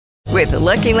With the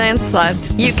Lucky Land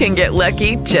Slots, you can get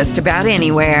lucky just about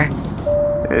anywhere.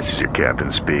 This is your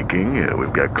captain speaking.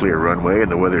 We've got clear runway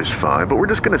and the weather's fine, but we're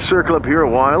just going to circle up here a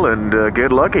while and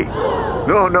get lucky.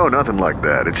 No, nothing like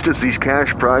that. It's just these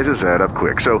cash prizes add up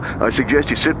quick. So I suggest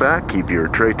you sit back, keep your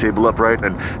tray table upright,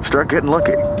 and start getting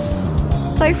lucky.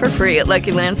 Play for free at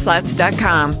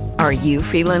LuckyLandSlots.com. Are you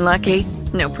feeling lucky?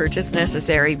 No purchase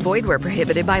necessary. Void where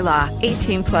prohibited by law.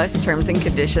 18 plus terms and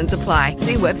conditions apply.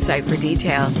 See website for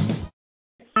details.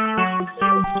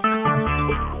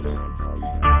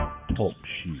 Talk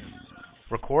shoes.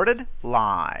 Recorded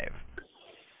live.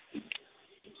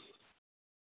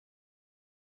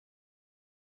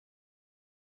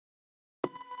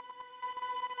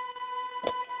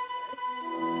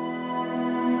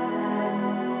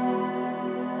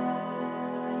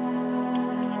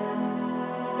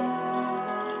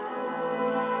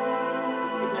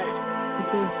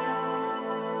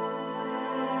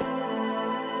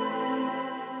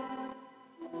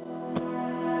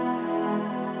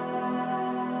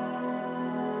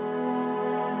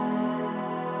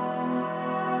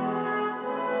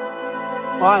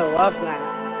 Oh, I love that.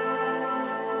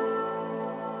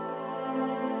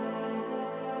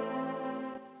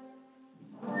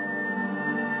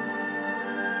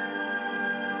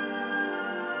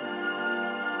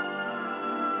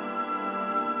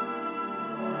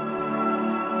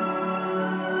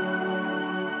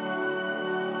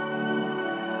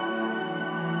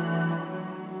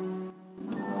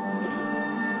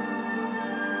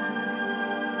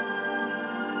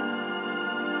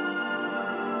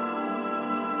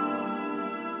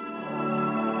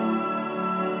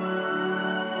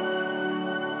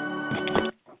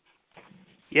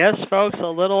 Yes, folks, a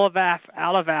little of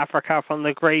out of Africa from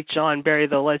the great John Barry,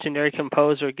 the legendary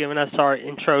composer, giving us our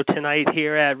intro tonight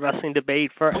here at Wrestling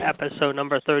Debate for episode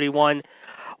number 31.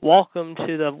 Welcome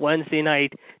to the Wednesday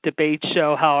night debate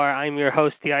show. However, I'm your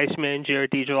host, the Iceman,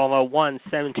 Jared DiGirolamo,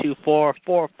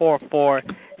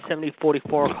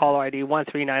 1-724-444-7044, caller ID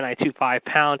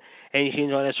 1399255#, and you can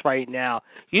join us right now.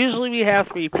 Usually we have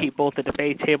 3 people at the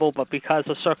debate table, but because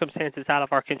of circumstances out of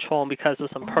our control and because of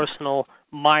some personal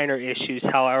minor issues,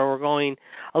 however, we're going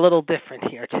a little different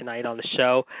here tonight on the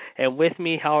show. And with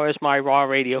me, however, is my Raw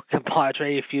Radio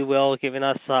compadre, if you will, giving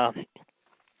us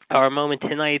our moment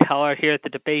tonight, however, here at the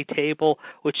debate table,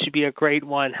 which should be a great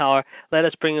one. However, let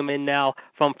us bring him in now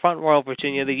from Front Royal,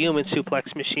 Virginia, the human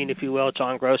suplex machine, if you will,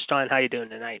 John Gross. John, how you doing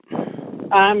tonight?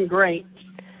 I'm great.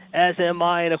 As am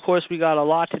I, and of course we got a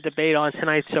lot to debate on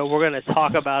tonight, so we're going to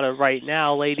talk about it right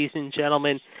now, ladies and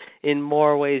gentlemen, in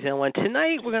more ways than one.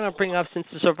 Tonight we're going to bring up, since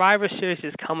the Survivor Series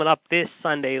is coming up this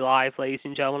Sunday live, ladies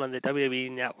and gentlemen, on the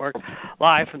WWE Network,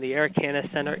 live from the Air Canada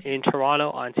Centre in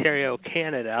Toronto, Ontario,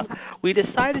 Canada, we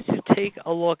decided to take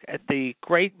a look at the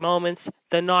great moments,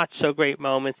 the not-so-great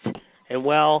moments, and,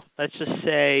 well, let's just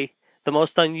say the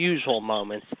most unusual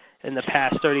moments in the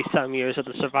past 30-some years of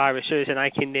the Survivor Series, and I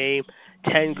can name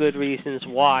 10 good reasons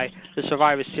why the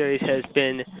Survivor Series has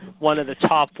been one of the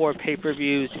top 4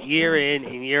 pay-per-views year in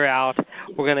and year out.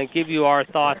 We're going to give you our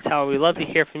thoughts. However, we'd love to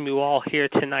hear from you all here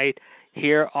tonight,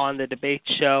 here on the debate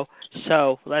show.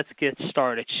 So let's get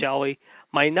started, shall we?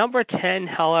 My number 10,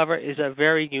 however, is a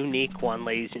very unique one,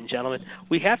 ladies and gentlemen.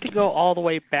 We have to go all the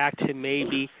way back to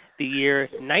maybe the year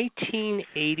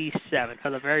 1987 for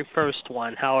the very first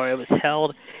one. However, it was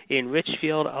held in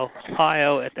Richfield,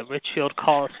 Ohio at the Richfield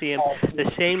Coliseum the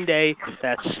same day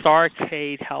that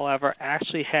Starrcade, however,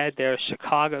 actually had their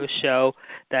Chicago show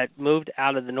that moved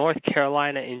out of the North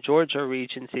Carolina and Georgia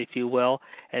regions, if you will.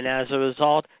 And as a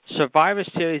result, Survivor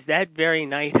Series that very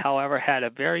night, however, had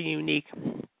a very unique,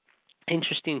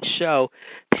 interesting show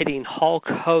pitting Hulk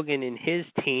Hogan and his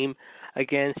team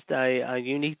against a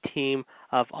unique team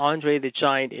of Andre the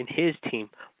Giant and his team.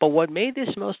 But what made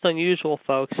this most unusual,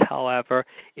 folks, however,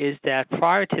 is that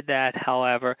prior to that,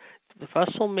 however, the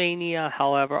WrestleMania,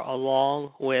 however,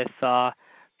 along with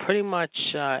pretty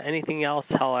much anything else,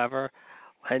 however,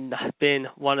 had been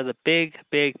one of the big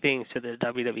things for the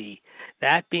WWE.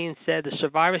 That being said, the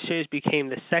Survivor Series became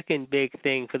the second big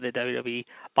thing for the WWE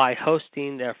by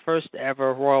hosting their first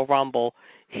ever Royal Rumble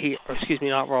here,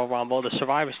 the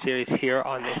Survivor Series here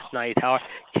on this night, however,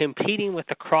 competing with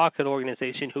the Crockett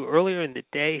organization, who earlier in the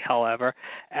day, however,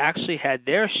 actually had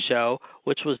their show,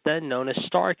 which was then known as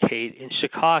Starrcade in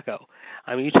Chicago.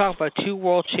 I mean, you talk about 2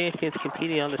 world champions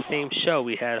competing on the same show.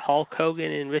 We had Hulk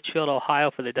Hogan in Richfield, Ohio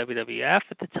for the WWF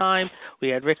at the time. We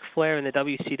had Ric Flair in the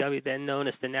WCW, then known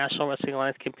as the National Wrestling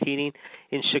Alliance, competing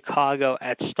in Chicago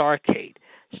at Starrcade.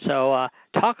 So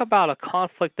talk about a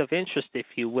conflict of interest, if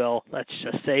you will, let's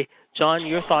just say. John,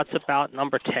 your thoughts about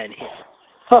number 10 here.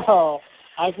 Oh,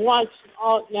 I've watched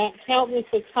that countless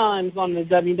of times on the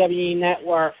WWE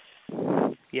Network.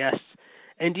 Yes.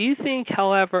 And do you think,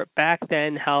 however, back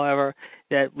then, however,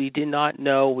 that we did not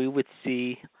know we would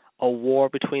see a war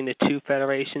between the two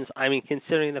federations? I mean,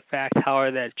 considering the fact, however,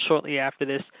 that shortly after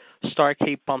this,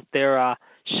 Starrcade bumped their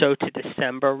show to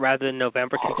December rather than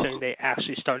November, considering they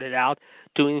actually started out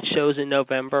doing shows in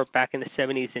November back in the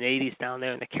 70s and 80s down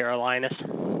there in the Carolinas?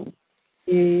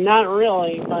 Not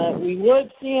really, but we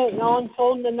would see it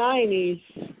unfold in the 90s.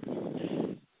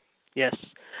 Yes.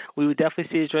 We would definitely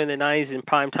see it during the 90s in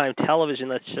primetime television,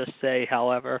 let's just say,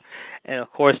 however. And, of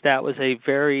course, that was a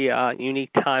very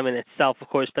unique time in itself. Of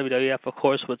course, WWF, of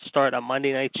course, would start a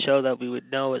Monday night show that we would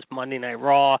know as Monday Night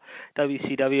Raw.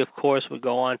 WCW, of course, would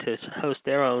go on to host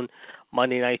their own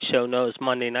Monday night show known as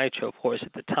Monday Nitro, of course,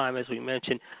 at the time, as we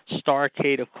mentioned.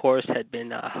 Starrcade, of course, had been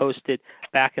hosted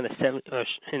back in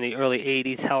the early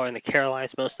 80s, however, in the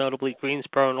Carolinas, most notably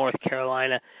Greensboro, North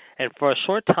Carolina, and for a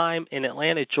short time in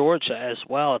Atlanta, Georgia as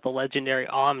well, at the legendary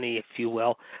Omni, if you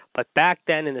will. But back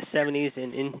then in the 70s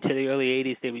and into the early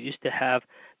 80s, they used to have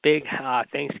big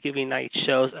Thanksgiving night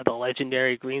shows at the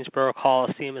legendary Greensboro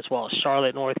Coliseum, as well as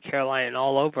Charlotte, North Carolina, and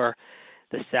all over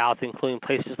the South, including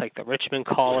places like the Richmond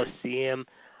Coliseum,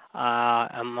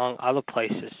 among other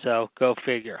places. So go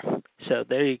figure. So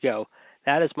there you go.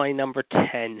 That is my number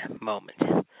 10 moment.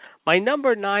 My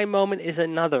number 9 moment is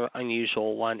another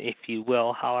unusual one, if you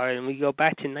will, however, and we go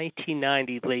back to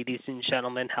 1990, ladies and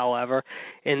gentlemen, however,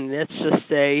 and let's just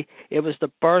say it was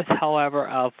the birth, however,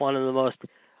 of one of the most,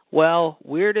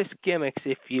 weirdest gimmicks,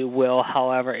 if you will,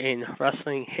 however, in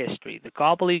wrestling history, the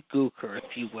gobbledygooker,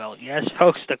 if you will. Yes,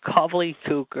 folks, the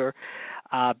gobbledygooker,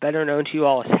 better known to you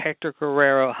all as Hector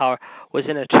Guerrero, was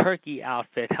in a turkey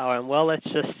outfit, however, and let's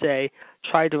just say,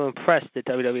 tried to impress the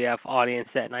WWF audience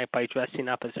that night by dressing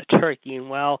up as a turkey, and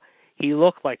he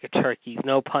looked like a turkey,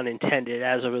 no pun intended.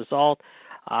 As a result,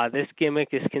 this gimmick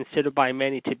is considered by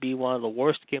many to be one of the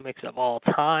worst gimmicks of all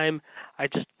time. I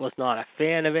just was not a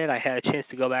fan of it. I had a chance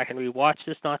to go back and rewatch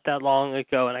this not that long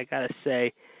ago, and I got to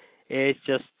say, it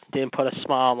just didn't put a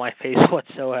smile on my face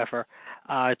whatsoever.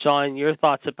 John, your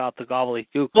thoughts about the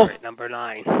gobbledygooker at number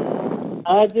 9?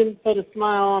 I didn't put a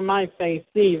smile on my face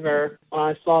either when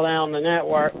I saw that on the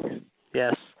network.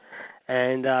 Yes.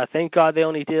 And thank God they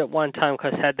only did it one time,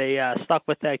 because had they stuck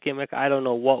with that gimmick, I don't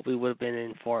know what we would have been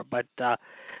in for. But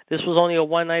this was only a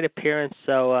one-night appearance,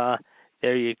 so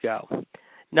there you go.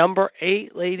 Number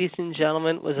 8, ladies and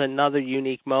gentlemen, was another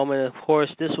unique moment. Of course,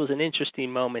 this was an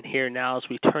interesting moment here now as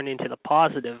we turn into the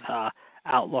positive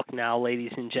outlook now,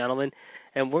 ladies and gentlemen.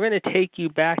 And we're going to take you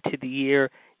back to the year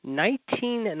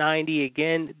 1990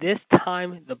 again, this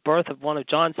time the birth of one of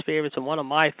John's favorites and one of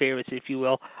my favorites, if you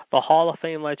will, the Hall of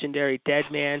Fame legendary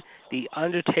Deadman, The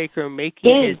Undertaker,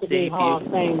 making his debut. Hall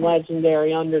of Fame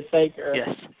legendary Undertaker.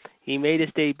 Yes. He made his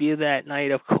debut that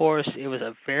night, of course. It was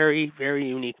a very, very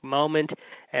unique moment.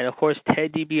 And, of course,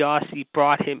 Ted DiBiase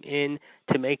brought him in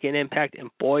to make an impact. And,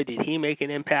 boy, did he make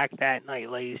an impact that night,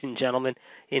 ladies and gentlemen,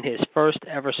 in his first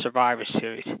ever Survivor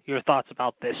Series. Your thoughts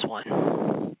about this one?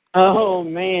 Oh,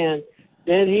 man.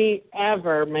 Did he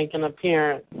ever make an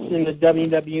appearance in the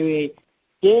WWE?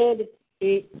 Did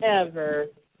he ever?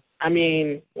 I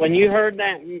mean, when you heard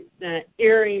that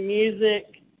eerie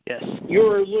music, yes, you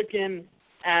were looking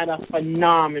at a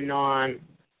phenomenon.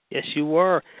 Yes, you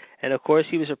were. And, of course,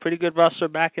 he was a pretty good wrestler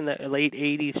back in the late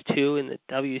 80s, too, in the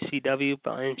WCW,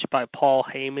 managed by Paul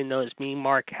Heyman, known as Mean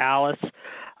Mark Callis.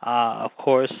 Of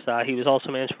course, he was also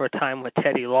managed for a time with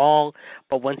Teddy Long.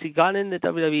 But once he got into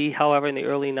WWE, however, in the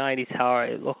early 90s,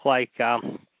 however, it looked like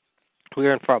we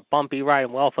were in for a bumpy ride.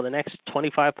 And, well, for the next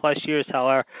 25-plus years,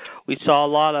 however, we saw a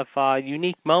lot of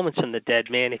unique moments from the Dead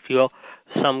Man, if you will.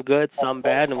 Some good, some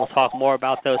bad, and we'll talk more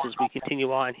about those as we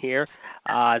continue on here.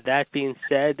 That being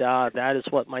said, that is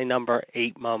what my number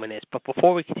 8 moment is. But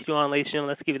before we continue on, ladies and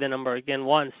gentlemen, let's give you the number again,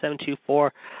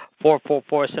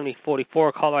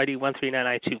 1-724-444-7044, caller ID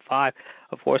 139925.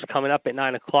 Of course, coming up at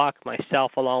 9 o'clock,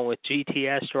 myself along with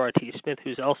GTS, Gerard T. Smith,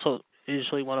 who's also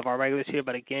usually one of our regulars here,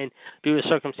 but again, due to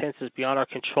circumstances beyond our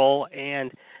control,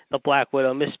 and the Black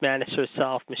Widow, Miss Madness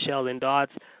herself, Michelle Lynn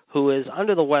Dodds, who is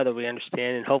under the weather, we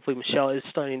understand, and hopefully Michelle is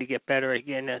starting to get better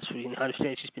again. As we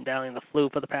understand, she's been battling the flu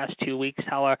for the past 2 weeks.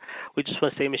 However, we just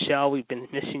want to say, Michelle, we've been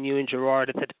missing you and Gerard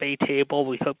at the debate table.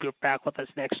 We hope you're back with us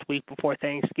next week before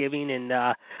Thanksgiving, and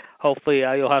hopefully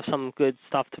you'll have some good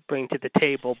stuff to bring to the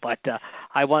table. But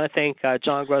I want to thank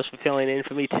John Gross for filling in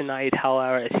for me tonight.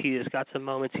 However, as he has got some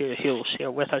moments here, he will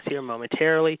share with us here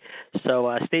momentarily.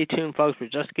 So stay tuned, folks. We're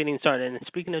just getting started. And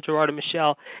speaking of Gerard and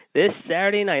Michelle, this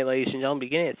Saturday night, ladies and gentlemen,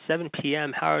 beginning at 7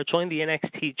 p.m., Howard joined the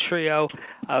NXT trio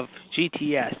of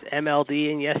GTS,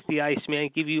 MLD, and yes, the Iceman,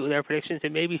 give you their predictions.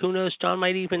 And maybe, who knows, John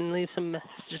might even leave some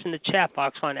messages in the chat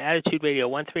box on Attitude Radio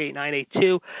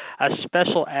 138982, a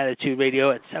special Attitude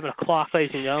Radio at 7 o'clock,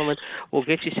 ladies and gentlemen. We'll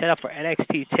get you set up for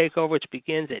NXT TakeOver, which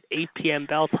begins at 8 p.m.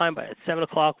 bell time, but at 7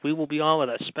 o'clock we will be on with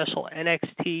a special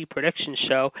NXT prediction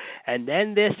show. And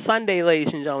then this Sunday,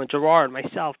 ladies and gentlemen, Gerard,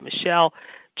 myself, Michelle,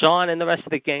 John, and the rest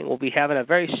of the gang will be having a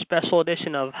very special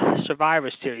edition of Survivor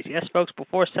Series. Yes, folks,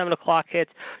 before 7 o'clock hits,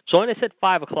 join us at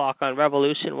 5 o'clock on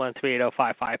Revolution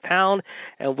 138055#,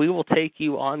 and we will take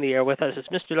you on the air with us. It's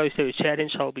Mr. WCWUS Chad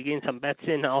Hinch. I'll be getting some bets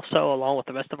in also, along with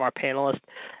the rest of our panelists,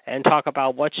 and talk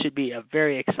about what should be a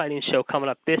very exciting show coming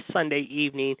up this Sunday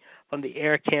evening from the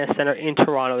Air Canada Center in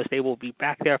Toronto, as they will be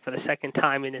back there for the second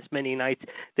time in as many nights,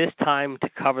 this time to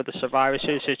cover the Survivor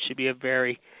Series. It should be a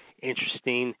very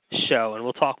interesting show, and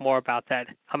we'll talk more about that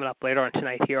coming up later on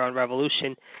tonight here on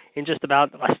Revolution in just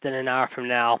about less than an hour from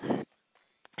now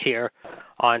here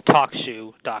on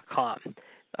TalkShoe.com.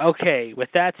 Okay, with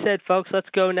that said, folks, let's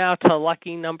go now to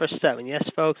lucky number 7. Yes,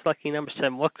 folks, lucky number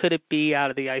 7. What could it be out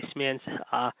of the Iceman's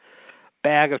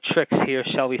bag of tricks here,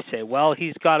 shall we say? Well,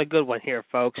 he's got a good one here,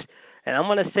 folks. And I'm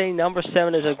going to say number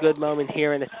 7 is a good moment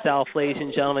here in itself, ladies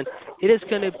and gentlemen. It is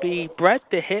going to be Bret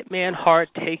the Hitman Hart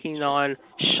taking on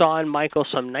Shawn Michaels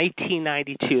from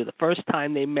 1992, the first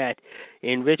time they met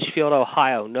in Richfield,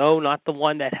 Ohio. No, not the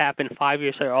one that happened 5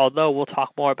 years later, although we'll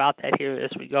talk more about that here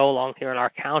as we go along here in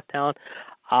our countdown.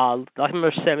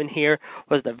 Number 7 here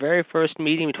was the very first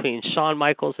meeting between Shawn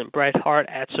Michaels and Bret Hart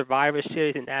at Survivor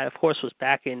Series, and that, of course, was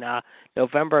back in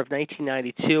November of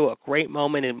 1992. A great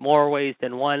moment in more ways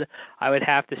than one, I would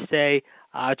have to say.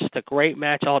 Just a great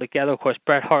match altogether. Of course,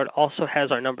 Bret Hart also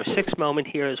has our number 6 moment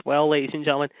here as well, ladies and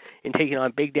gentlemen, in taking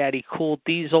on Big Daddy Cool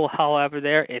Diesel, however,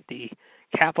 there at the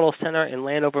Capitol Center in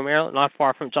Landover, Maryland, not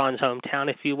far from John's hometown,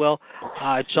 if you will.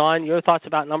 John, your thoughts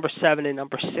about number 7 and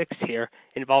number 6 here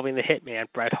involving the Hitman,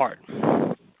 Bret Hart?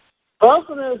 Both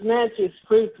of those matches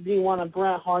proved to be one of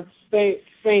Bret Hart's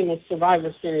famous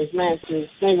Survivor Series matches.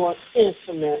 They were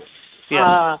infamous.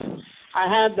 Yeah. I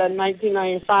had the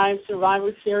 1995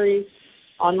 Survivor Series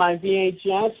on my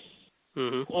VHS,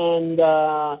 and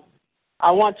I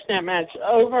watched that match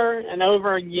over and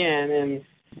over again, and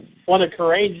what a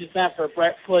courageous effort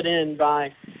Bret put in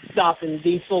by stopping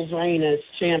Diesel's reign as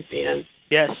champion.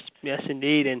 Yes,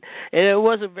 indeed. And it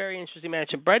was a very interesting match.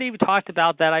 And Bret even talked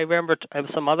about that. I remember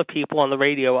some other people on the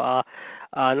radio,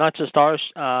 not just our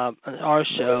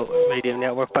show, Radio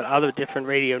Network, but other different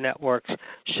radio networks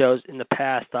shows in the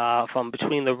past, from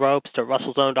Between the Ropes to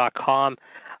WrestleZone.com,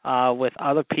 with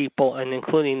other people, and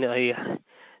including the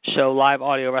show Live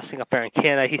Audio Wrestling up there in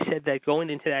Canada. He said that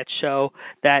going into that show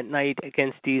that night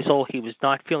against Diesel, he was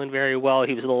not feeling very well.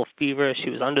 He was a little feverish. He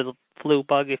was under the flu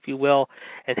bug, if you will,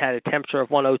 and had a temperature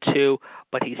of 102,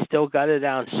 but he still got it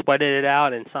down, sweated it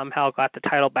out, and somehow got the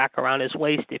title back around his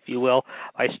waist, if you will,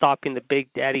 by stopping the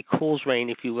Big Daddy Cool's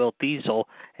reign, if you will, Diesel,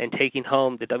 and taking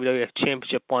home the WWF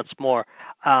Championship once more.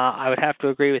 I would have to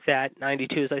agree with that.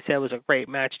 92, as I said, was a great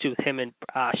match, too, with him and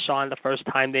Shawn the first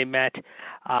time they met.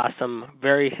 Some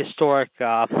very historic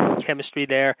chemistry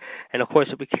there, and, of course,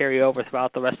 it would carry over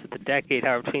throughout the rest of the decade,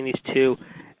 however, between these two.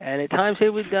 And at times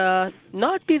they would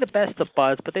not be the best of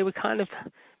buds, but they would kind of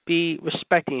be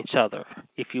respecting each other,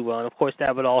 if you will. And, of course,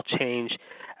 that would all change,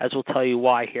 as we'll tell you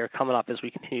why here coming up as we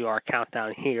continue our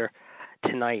countdown here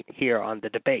tonight here on The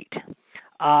Debate.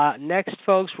 Next,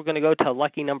 folks, we're going to go to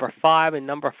lucky number 5, and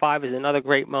number 5 is another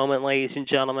great moment, ladies and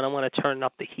gentlemen. I'm going to turn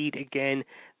up the heat again.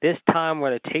 This time we're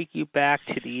going to take you back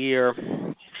to the year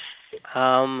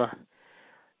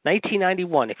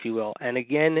 1991, if you will, and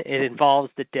again, it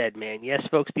involves the dead man. Yes,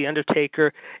 folks, The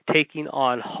Undertaker taking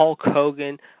on Hulk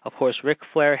Hogan. Of course, Ric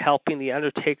Flair helping The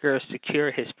Undertaker secure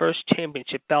his first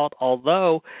championship belt,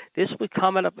 although this would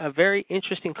come at a very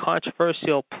interesting,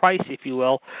 controversial price, if you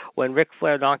will, when Ric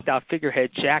Flair knocked out figurehead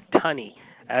Jack Tunney.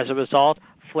 As a result,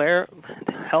 Flair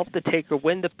helped the Taker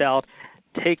win the belt.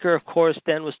 Taker, of course,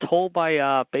 then was told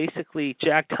by basically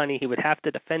Jack Tunney he would have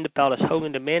to defend the belt as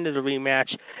Hogan demanded a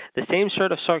rematch. The same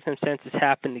sort of circumstances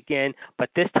happened again, but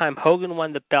this time Hogan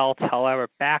won the belt, however,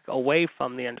 back away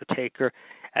from The Undertaker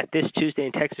at this Tuesday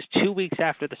in Texas, 2 weeks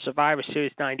after the Survivor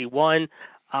Series 91.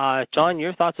 John,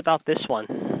 your thoughts about this one?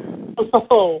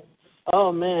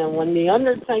 Oh man, when The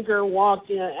Undertaker walked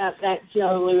in at that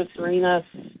Joe Louis Arena,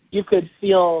 you could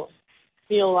feel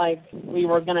feel like we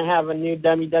were going to have a new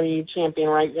WWE champion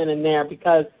right then and there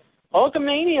because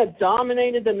Hulkamania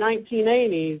dominated the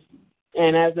 1980s,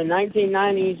 and as the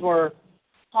 1990s were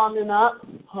coming up,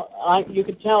 you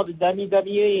could tell the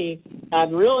WWE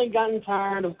had really gotten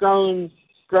tired of growing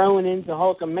into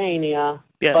Hulkamania,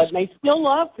 yes. but they still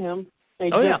loved him. They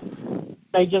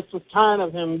just was tired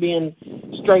of him being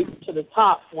straight to the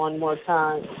top one more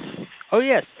time. Oh,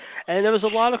 yes. And there was a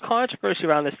lot of controversy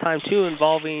around this time, too,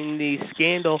 involving the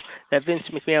scandal that Vince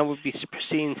McMahon would be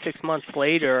proceeding 6 months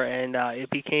later, and it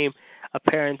became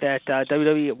apparent that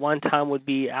WWE at one time would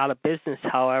be out of business,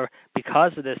 however,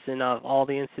 because of this and all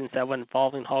the incidents that went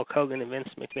involving Hulk Hogan and Vince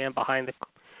McMahon behind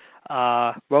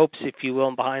the ropes, if you will,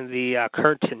 and behind the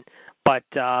curtain. But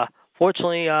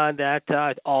fortunately,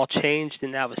 that all changed,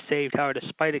 and that was saved, however,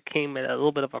 despite it came at a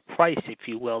little bit of a price, if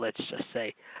you will, let's just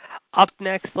say. Up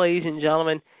next, ladies and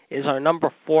gentlemen, is our number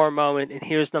 4 moment, and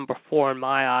here's number 4 in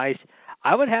my eyes.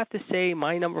 I would have to say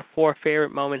my number 4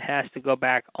 favorite moment has to go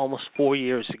back almost 4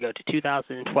 years ago to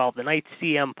 2012, the night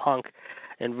CM Punk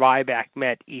and Ryback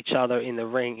met each other in the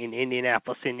ring in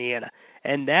Indianapolis, Indiana.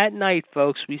 And that night,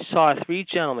 folks, we saw three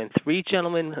gentlemen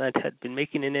that had been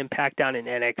making an impact down in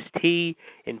NXT,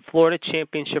 in Florida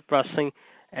Championship Wrestling,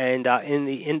 and in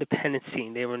the independent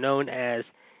scene. They were known as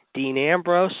Dean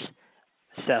Ambrose,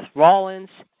 Seth Rollins,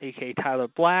 a.k.a. Tyler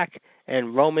Black,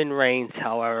 and Roman Reigns,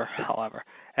 however.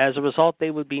 As a result,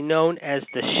 they would be known as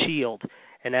the Shield.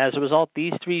 And as a result,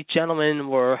 these three gentlemen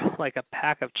were like a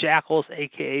pack of jackals,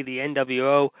 a.k.a. the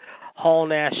NWO, Hall,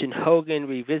 Nash, and Hogan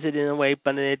revisited in a way,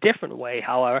 but in a different way,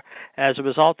 however. As a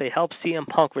result, they helped CM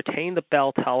Punk retain the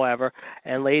belt, however,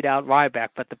 and laid out Ryback.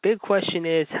 But the big question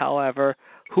is, however,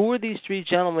 who were these three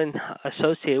gentlemen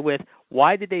associated with?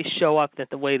 Why did they show up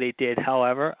the way they did,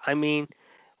 however? I mean,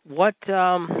 what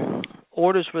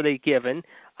orders were they given?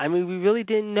 I mean, we really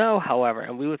didn't know, however,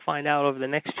 and we would find out over the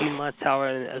next few months,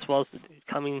 however, as well as the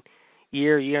coming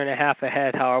year and a half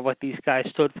ahead, however, what these guys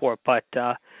stood for. But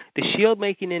the Shield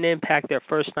making an impact their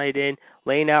first night in,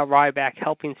 laying out Ryback,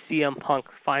 helping CM Punk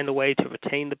find a way to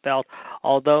retain the belt,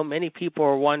 although many people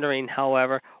are wondering,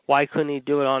 however, why couldn't he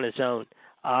do it on his own?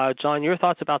 John, your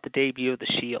thoughts about the debut of the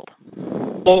Shield?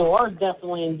 They were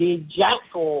definitely indeed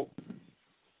jackals.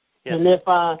 Yes. And if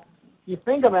you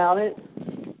think about it,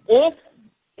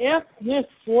 if this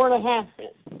were to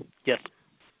happen, yes,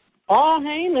 Paul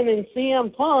Heyman and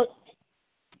CM Punk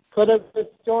could have just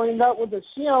joined up with the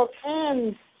Shield,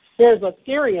 and there's a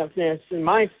theory of this in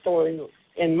my storyline,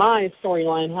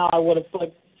 how I would have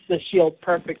put the Shield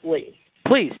perfectly.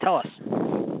 Please, tell us.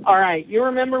 All right, you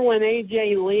remember when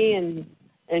AJ Lee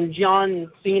and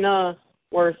John Cena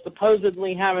were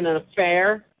supposedly having an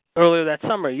affair? Earlier that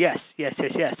summer, yes.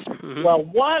 Mm-hmm. Well,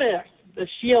 what if the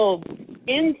Shield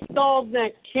installed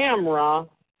that camera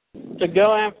to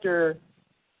go after,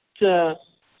 to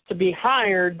be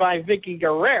hired by Vicky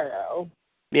Guerrero?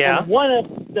 Yeah. And what if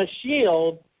the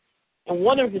Shield,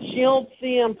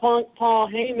 CM Punk, Paul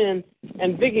Heyman,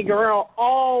 and Vicky Guerrero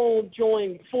all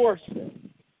joined forces?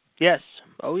 Yes.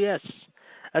 Oh, yes.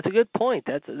 That's a good point.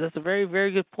 That's a very,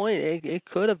 very good point. It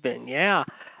could have been, yeah.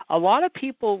 A lot of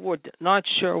people were not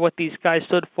sure what these guys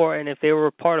stood for and if they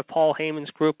were part of Paul Heyman's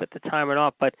group at the time or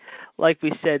not. But like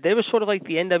we said, they were sort of like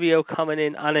the NWO coming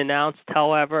in unannounced,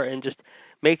 however, and just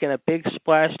making a big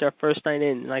splash their first night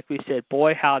in. And like we said,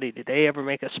 boy, howdy, did they ever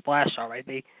make a splash, all right.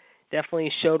 They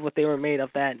definitely showed what they were made of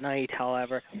that night,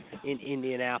 however, in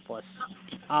Indianapolis.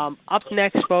 Up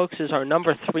next, folks, is our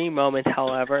number 3 moment,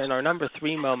 however, and our number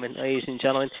 3 moment, ladies and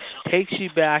gentlemen, takes you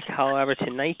back, however, to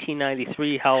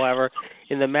 1993, however,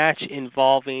 in the match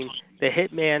involving the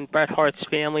Hitman Bret Hart's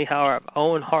family, however,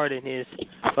 Owen Hart and his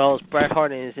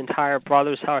entire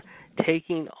brothers, however,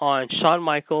 taking on Shawn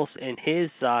Michaels and his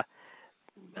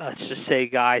let's just say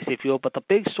guys, if you will. But the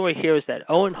big story here is that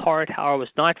Owen Hart, however, was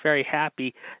not very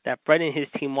happy that Bret and his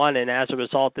team won, and as a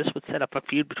result, this would set up a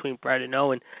feud between Bret and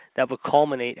Owen that would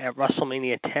culminate at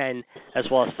WrestleMania 10 as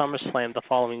well as SummerSlam the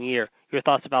following year. Your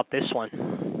thoughts about this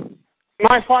one?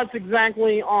 My thoughts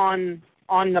exactly on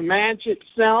the match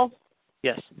itself.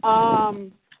 Yes.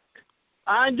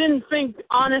 I didn't think,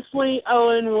 honestly,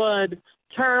 Owen would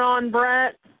turn on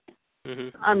Bret.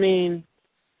 Mm-hmm. I mean,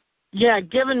 yeah,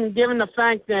 given the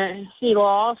fact that he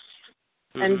lost,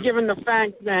 mm-hmm. and given the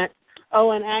fact that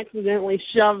Owen accidentally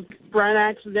shoved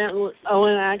Bret,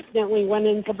 Owen accidentally went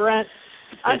into Bret,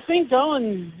 I think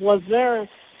Owen was there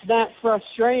that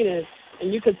frustrated,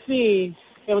 and you could see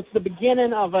it was the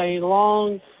beginning of a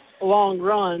long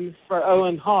run for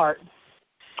Owen Hart.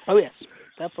 Oh, yes,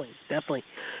 definitely.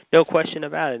 No question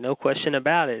about it. No question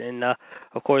about it. And,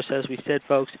 of course, as we said,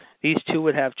 folks, these two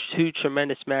would have two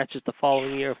tremendous matches the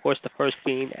following year. Of course, the first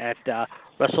being at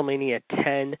WrestleMania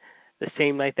 10, the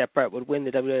same night that Bret would win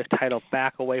the WWF title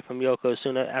back away from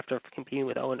Yokozuna after competing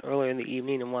with Owen earlier in the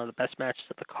evening in one of the best matches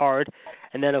of the card.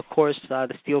 And then, of course, the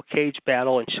Steel Cage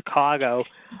battle in Chicago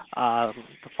the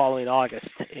following August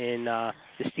in the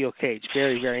Steel Cage.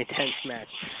 Very, very intense match,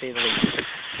 to say the least.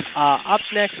 Up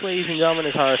next, ladies and gentlemen,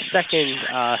 is our second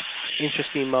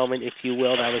interesting moment, if you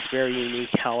will. That was very unique,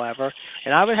 however.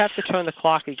 And I would have to turn the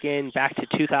clock again back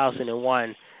to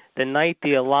 2001. The night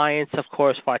the Alliance, of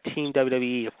course, fought Team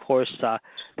WWE. Of course,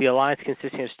 the Alliance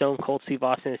consisting of Stone Cold Steve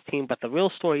Austin and his team. But the real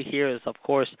story here is, of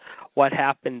course, what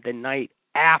happened the night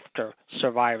after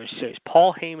Survivor Series.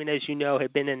 Paul Heyman, as you know,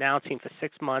 had been announcing for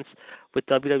 6 months with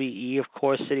WWE, of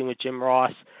course, sitting with Jim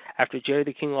Ross after Jerry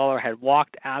the King Lawler had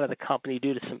walked out of the company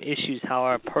due to some issues,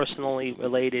 however, personally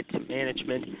related to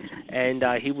management. And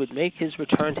he would make his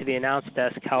return to the announce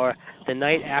desk, however, the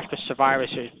night after Survivor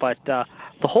Series. But the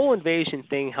whole invasion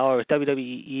thing, however,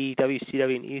 WWE,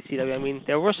 WCW, and ECW, I mean,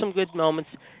 there were some good moments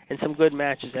and some good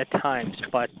matches at times.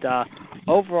 But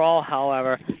overall,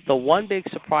 however, the one big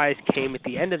surprise came at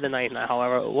the end of the night.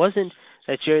 However, it wasn't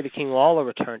that Jerry the King Lawler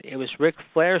returned. It was Ric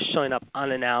Flair showing up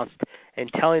unannounced and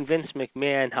telling Vince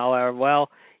McMahon, however, well,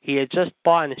 he had just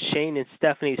bought Shane and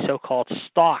Stephanie's so-called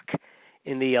stock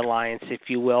in the Alliance, if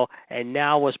you will, and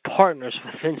now was partners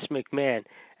with Vince McMahon.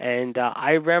 And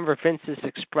I remember Vince's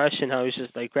expression, how he was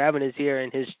just like grabbing his ear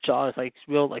and his jaw was like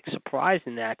real like surprised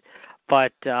in that.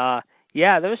 But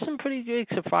yeah, there was some pretty big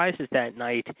surprises that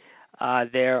night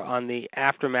there on the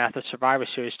aftermath of Survivor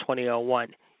Series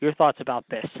 2001. Your thoughts about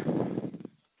this?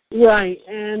 Right,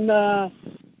 and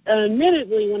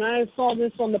admittedly, when I saw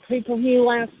this on the pay-per-view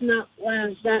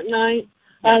that night,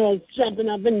 I was jumping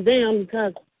up and down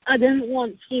because I didn't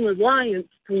want Team Alliance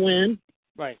to win.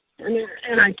 Right.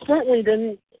 And I certainly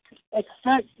didn't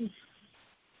expect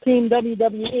Team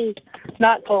WWE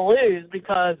not to lose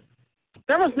because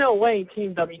there was no way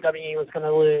Team WWE was going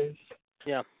to lose.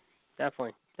 Yeah,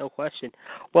 definitely. No question.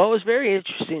 Well, it was very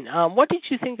interesting. What did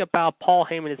you think about Paul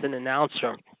Heyman as an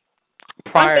announcer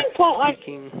prior I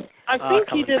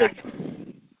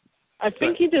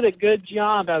think he did a good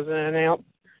job as an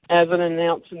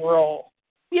announcing role.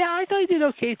 Yeah, I thought he did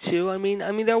okay too. I mean,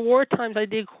 there were times I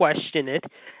did question it,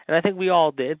 and I think we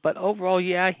all did. But overall,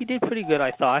 yeah, he did pretty good,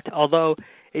 I thought. Although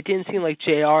it didn't seem like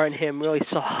JR and him really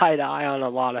saw eye to eye on a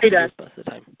lot of things most of the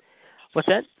time. What's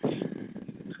that?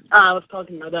 I was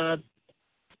talking to my dad.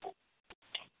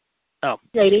 Oh.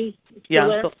 JD?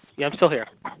 I'm still here.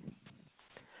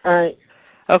 All right.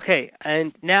 Okay,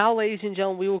 and now, ladies and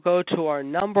gentlemen, we will go to our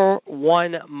number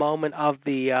one moment of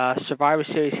the Survivor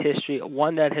Series history,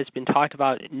 one that has been talked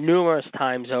about numerous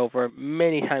times over,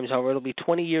 many times over. It'll be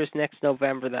 20 years next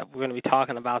November that we're going to be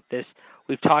talking about this.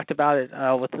 We've talked about it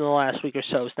within the last week or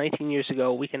so. It's 19 years ago,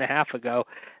 a week and a half ago,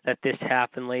 that this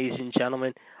happened, ladies and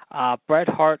gentlemen. Bret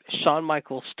Hart, Shawn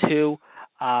Michaels 2.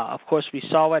 Of course, we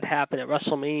saw what happened at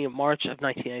WrestleMania in March of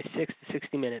 1996, the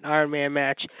 60-minute Iron Man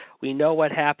match. We know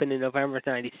what happened in November of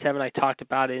 97. I talked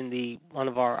about it in one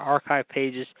of our archive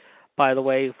pages. By the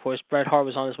way, of course, Bret Hart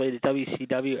was on his way to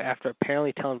WCW after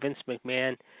apparently telling Vince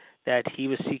McMahon that he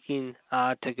was seeking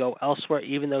to go elsewhere,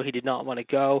 even though he did not want to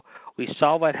go. We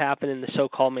saw what happened in the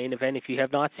so-called main event. If you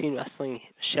have not seen Wrestling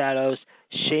Shadows,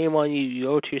 shame on you. You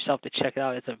owe it to yourself to check it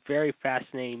out. It's a very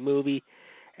fascinating movie,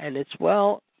 and it's,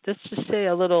 well, let's just say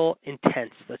a little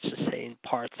intense, let's just say in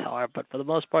parts, however. But for the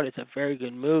most part, it's a very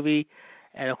good movie.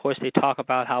 And, of course, they talk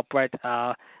about how Bret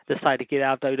decided to get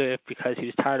out of WWF because he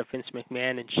was tired of Vince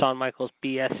McMahon and Shawn Michaels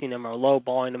BSing him or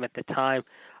lowballing him at the time.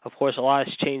 Of course, a lot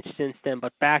has changed since then.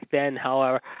 But back then,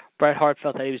 however, Bret Hart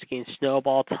felt that he was getting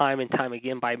snowballed time and time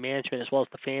again by management as well as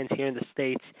the fans here in the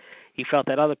States. He felt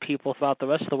that other people throughout the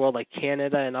rest of the world, like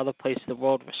Canada and other places of the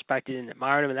world, respected and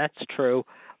admired him, and that's true.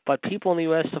 But people in the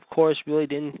U.S., of course, really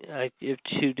didn't give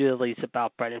two diddlies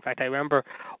about Bret. In fact, I remember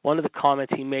one of the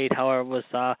comments he made, however, was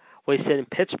what he said in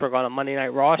Pittsburgh on a Monday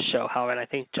Night Raw show. However, and I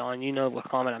think, John, you know what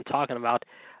comment I'm talking about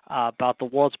the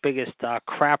world's biggest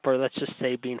crapper, let's just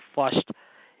say, being flushed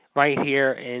right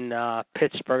here in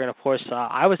Pittsburgh. And, of course,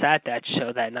 I was at that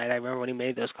show that night. I remember when he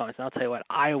made those comments. And I'll tell you what,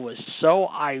 I was so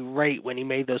irate when he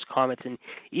made those comments. And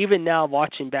even now,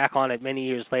 watching back on it many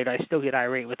years later, I still get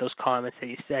irate with those comments that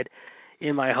he said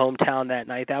in my hometown that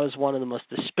night. That was one of the most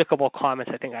despicable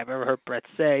comments I think I've ever heard Bret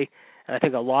say, and I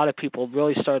think a lot of people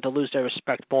really started to lose their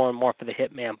respect more and more for the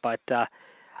Hitman. But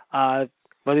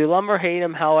whether you love or hate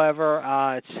him, however,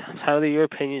 it's entirely your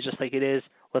opinion, just like it is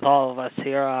with all of us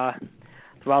here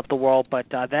throughout the world. But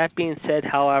that being said,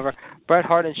 however, Bret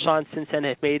Hart and Shawn since then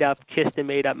have kissed and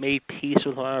made peace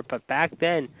with one another. But back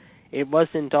then, it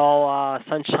wasn't all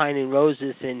sunshine and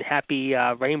roses and happy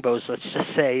rainbows, let's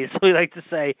just say. So we like to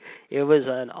say it was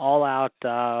an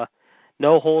all-out,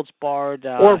 no-holds-barred...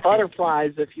 or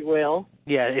butterflies, if you will.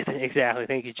 Yeah, exactly.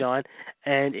 Thank you, John.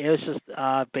 And it was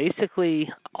just basically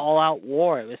all-out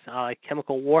war. It was like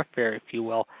chemical warfare, if you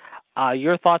will.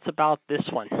 Your thoughts about this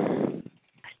one?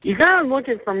 You got to look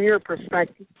at it from your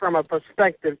perspective,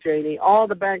 JD. All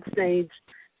the backstage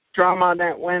drama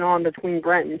that went on between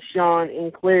Bret and Shawn,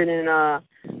 including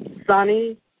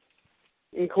Sonny,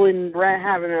 including Bret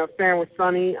having an affair with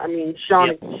Sonny. I mean, Shawn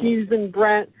accusing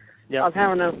Bret of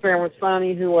having an affair with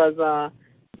Sonny, who was,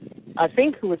 I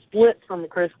think, who was split from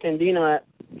Chris Candido at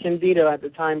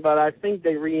the time, but I think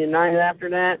they reunited after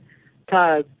that.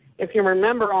 Because if you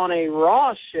remember on a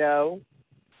Raw show,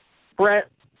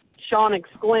 Shawn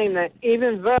exclaimed that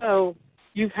even though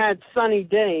you've had sunny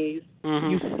days,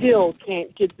 you still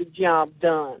can't get the job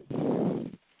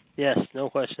done. Yes, no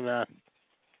question about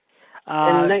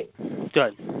it.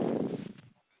 Good.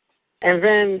 And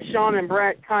then Shawn and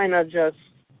Bret kind of just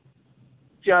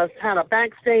had a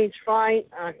backstage fight.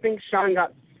 I think Shawn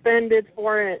got suspended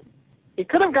for it. He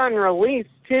could have gotten released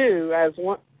too,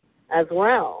 as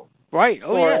well. Right.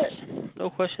 Oh yes, no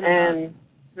question about it. And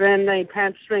then they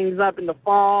patched things up in the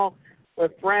fall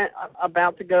with Bret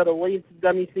about to go to leave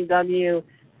WCW.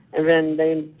 And then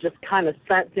they just kind of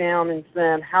sat down and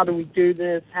said, how do we do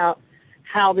this? How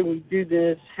do we do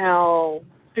this? How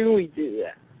do we do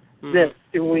this?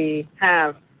 Do we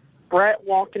have Bret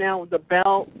walking out with the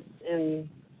belt and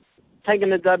taking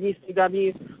the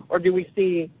WCW? Or do we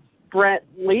see Bret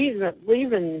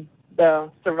leaving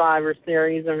the Survivor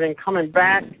Series and then coming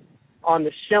back on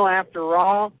the show after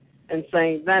Raw and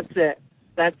saying, that's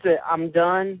it, I'm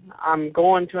done. I'm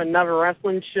going to another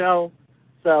wrestling show.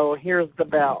 So here's the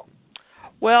belt.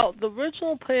 Well, the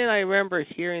original plan, I remember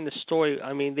hearing the story.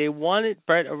 I mean, they wanted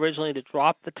Bret originally to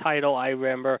drop the title, I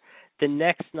remember, the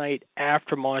next night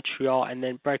after Montreal, and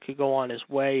then Bret could go on his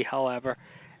way, however,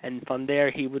 and from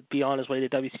there he would be on his way to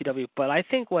WCW. But I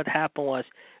think what happened was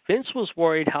Vince was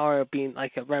worried, however, being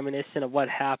like a reminiscent of what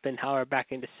happened, however, back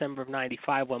in December of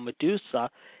 '95 when Medusa,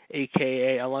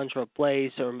 a.k.a. Alundra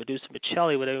Blaze, or Medusa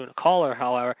Michelli, whatever you want to call her,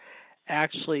 however,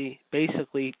 actually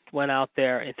basically went out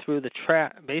there and threw the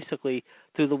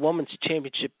women's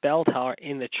championship belt, however,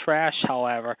 in the trash,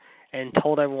 however, and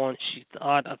told everyone she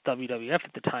thought of WWF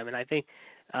at the time. And I think,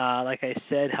 like I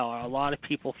said, however, a lot of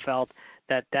people felt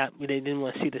that they didn't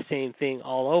want to see the same thing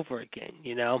all over again,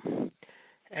 you know.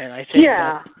 And I think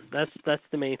that's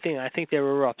the main thing. I think they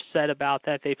were upset about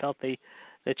that. They felt that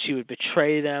she would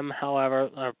betray them.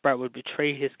 However, Bret would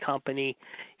betray his company.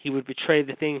 He would betray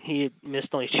the thing. He had missed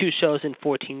only 2 shows in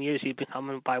 14 years. He'd been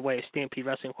coming by way of Stampede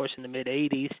Wrestling, of course, in the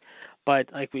mid-'80s. But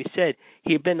like we said,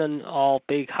 he had been in all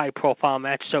big, high-profile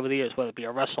matches over the years, whether it be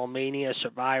a WrestleMania,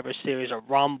 Survivor Series, a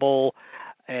Rumble,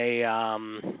 a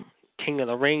King of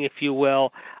the Ring, if you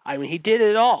will. I mean, he did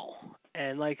it all.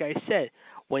 And like I said,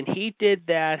 when he did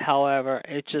that, however,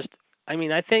 it just, I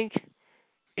mean, I think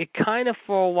it kind of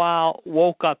for a while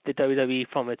woke up the WWE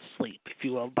from its sleep, if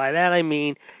you will. By that I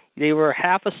mean they were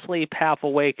half asleep, half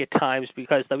awake at times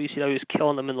because WCW was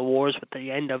killing them in the wars with the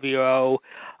NWO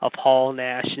of Hall,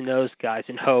 Nash, and those guys,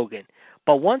 and Hogan.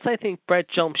 But once I think Bret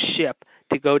jumped ship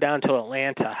to go down to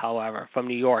Atlanta, however, from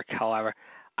New York, however,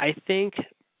 I think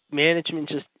management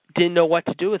just didn't know what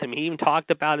to do with him. He even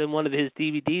talked about in one of his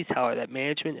DVDs, however, that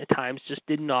management at times just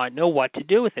did not know what to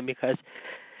do with him because,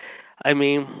 I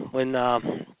mean, when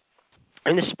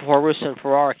and this is before Russo and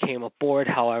Ferrara came aboard,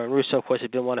 however, and Russo, of course,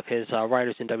 had been one of his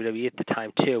writers in WWE at the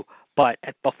time, too. But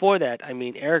before that, I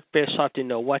mean, Eric Bischoff didn't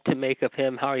know what to make of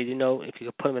him, how he didn't know if you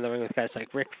could put him in the ring with guys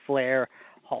like Ric Flair,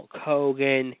 Hulk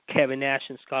Hogan, Kevin Nash,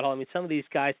 and Scott Hall. I mean, some of these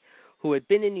guys who had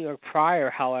been in New York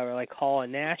prior, however, like Hall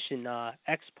and Nash and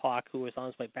X-Pac, who was on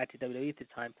his way back to WWE at the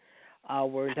time,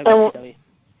 were in WWE.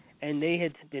 And they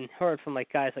had been heard from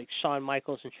like guys like Shawn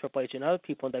Michaels and Triple H and other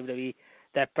people in WWE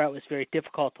that Bret was very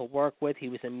difficult to work with. He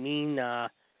was a mean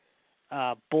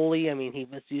bully. I mean, he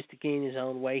was used to getting his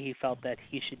own way. He felt that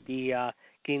he should be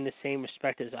getting the same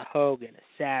respect as a Hogan, a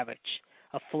Savage,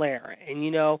 a Flair. And,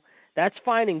 you know, that's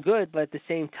fine and good, but at the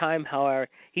same time, however,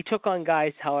 he took on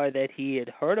guys, however, that he had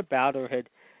heard about or had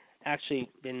actually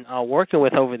been working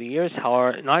with over the years,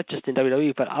 however, not just in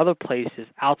WWE, but other places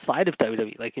outside of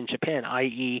WWE, like in Japan,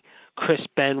 i.e. Chris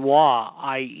Benoit,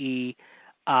 i.e.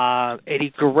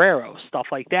 Eddie Guerrero, stuff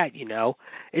like that, you know.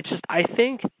 It's just, I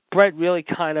think Bret really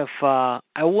kind of,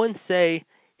 I wouldn't say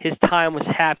his time was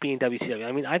happy in WCW.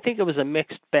 I mean, I think it was a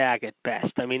mixed bag at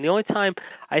best. I mean, the only time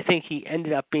I think he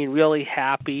ended up being really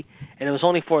happy, and it was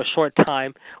only for a short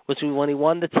time, was when he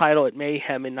won the title at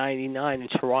Mayhem in '99 in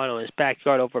Toronto in his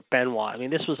backyard over Benoit. I mean,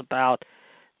 this was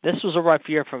a rough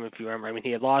year for him, if you remember. I mean,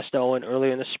 he had lost Owen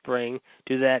earlier in the spring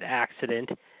due to that accident.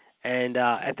 And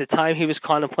at the time, he was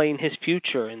contemplating his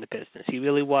future in the business. He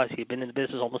really was. He had been in the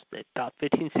business almost about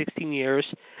 15, 16 years.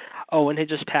 Owen had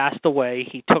just passed away.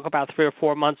 He took about 3 or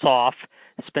 4 months off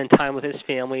to spend time with his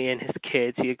family and his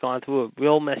kids. He had gone through a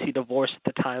real messy divorce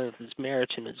at the time of his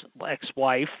marriage and his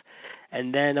ex-wife.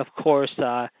 And then, of course,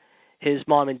 his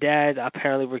mom and dad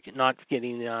apparently were not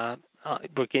getting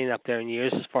were getting up there in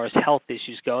years as far as health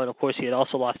issues go. And, of course, he had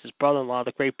also lost his brother-in-law,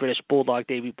 the great British Bulldog,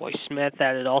 Davey Boy Smith.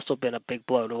 That had also been a big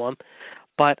blow to him.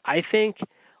 But I think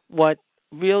what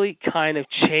really kind of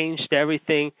changed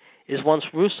everything is once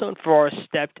Russo and Ferrara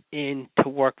stepped in to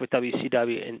work with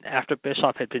WCW, and after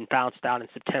Bischoff had been bounced out in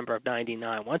September of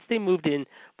 '99, once they moved in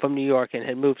from New York and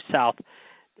had moved south,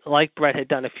 like Bret had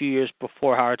done a few years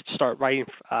before Howard, to start writing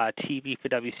TV for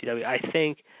WCW, I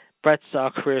think Bret's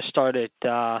career started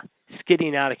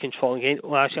skidding out of control.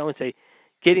 Well, actually, I wouldn't say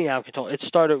getting out of control. It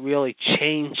started really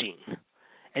changing,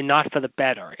 and not for the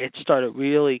better. It started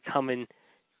really coming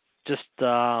just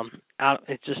out.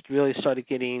 It just really started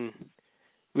getting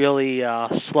really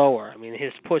slower. I mean,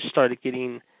 his push started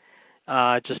getting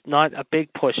just not a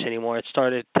big push anymore. It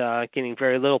started getting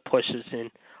very little pushes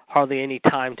and hardly any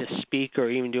time to speak or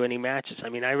even do any matches. I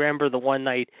mean, I remember the one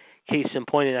night, case in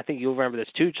point, and I think you'll remember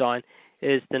this too, John,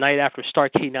 is the night after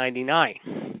Starrcade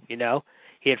 '99. You know,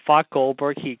 he had fought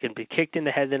Goldberg. He had been kicked in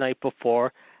the head the night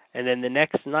before. And then the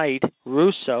next night,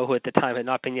 Russo, who at the time had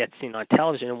not been yet seen on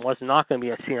television and was not going to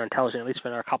be seen on television at least for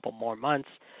another couple more months,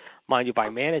 mind you, by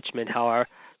management, however,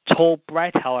 told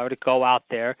Bret, however, to go out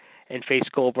there and face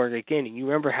Goldberg again. And you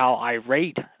remember how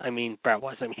irate, Bret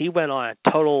was. He went on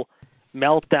a total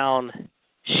meltdown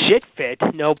shit fit,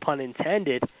 no pun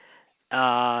intended,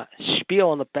 spiel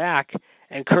on the back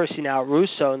and cursing out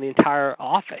Russo and the entire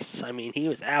office. I mean, he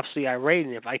was absolutely irate,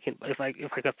 and if I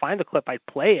could find the clip, I'd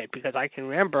play it, because I can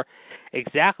remember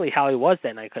exactly how he was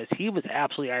that night, because he was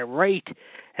absolutely irate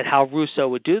at how Russo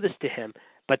would do this to him.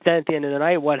 But then at the end of the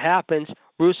night, what happens?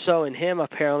 Russo and him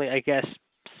apparently, I guess,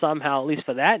 somehow, at least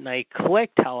for that night,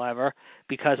 clicked, however,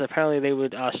 because apparently they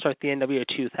would start the NWO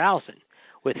 2000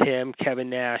 with him, Kevin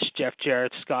Nash, Jeff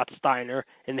Jarrett, Scott Steiner,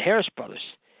 and the Harris Brothers.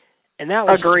 And that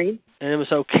was agreed. And it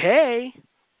was okay,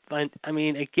 but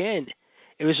again,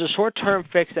 it was a short-term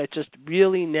fix that just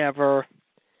really never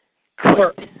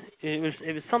clicked. It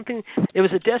was something. It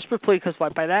was a desperate plea, because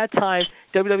by that time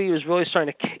WWE was really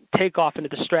starting to take off into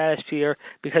the stratosphere,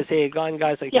 because they had gotten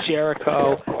guys like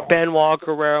Jericho, Benoit,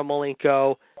 Guerrero,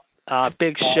 Malenko,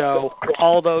 Big Show,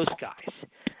 all those guys.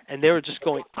 And they were just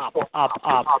going up, up,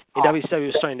 up. And WCW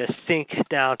was starting to sink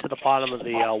down to the bottom of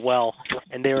the well,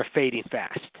 and they were fading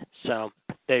fast. So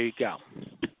there you go.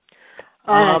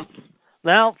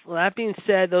 Now, that being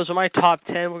said, those are my top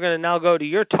 10. We're going to now go to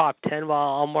your top 10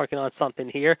 while I'm working on something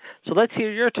here. So let's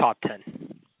hear your top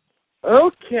 10.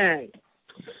 Okay.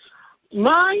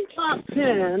 My top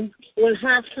 10 would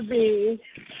have to be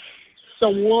the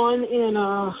one in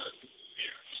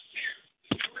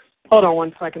Hold on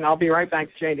one second. I'll be right back,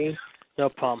 JD. No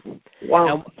problem.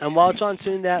 Wow. And while John's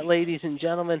doing that, ladies and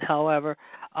gentlemen, however,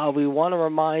 we want to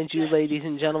remind you, ladies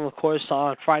and gentlemen, of course,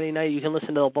 on Friday night, you can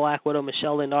listen to the Black Widow,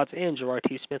 Michelle Lindotz, and Gerard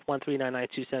T. Smith,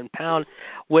 139.927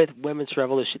 with Women's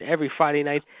Revolution. Every Friday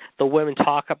night, the women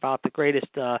talk about the greatest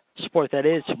sport that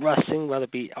is wrestling, whether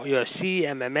it be UFC,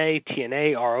 MMA,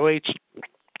 TNA, ROH,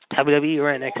 WWE,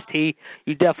 or NXT.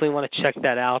 You definitely want to check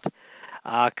that out.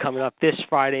 Coming up this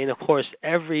Friday, and of course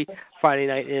every Friday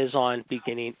night is on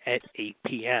beginning at 8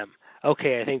 p.m.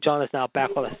 Okay, I think John is now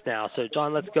back with us now. So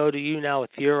John, let's go to you now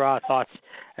with your thoughts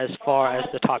as far as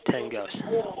the top 10 goes. 3,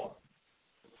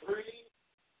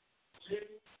 2,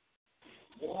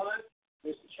 1.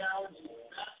 This challenge is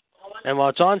and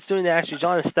while John's doing that, actually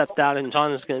John has stepped out, and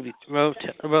John is going to be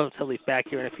relatively back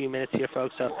here in a few minutes here,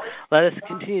 folks. So let us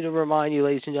continue to remind you,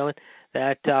 ladies and gentlemen,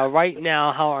 that right now,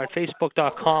 on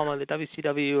Facebook.com on the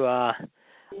WCW,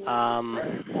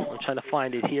 I'm trying to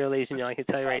find it here, ladies and gentlemen. I can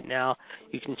tell you right now,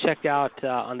 you can check out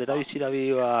on the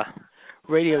WCW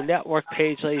Radio Network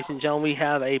page, ladies and gentlemen. We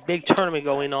have a big tournament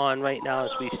going on right now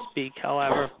as we speak,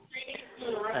 however.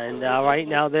 And right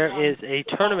now there is a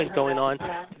tournament going on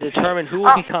to determine who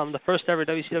will become the first ever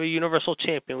WCW Universal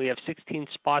Champion. We have 16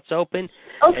 spots open,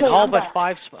 and all but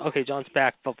 5. Okay, John's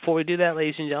back. But before we do that,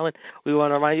 ladies and gentlemen, we want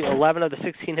to remind you 11 of the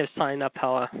 16 have signed up.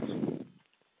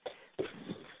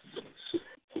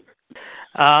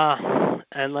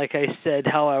 And like I said,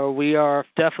 however, we are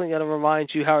definitely going to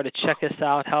remind you, Howard, to check us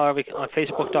out. However, on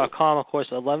Facebook.com, of course,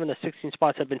 11 to 16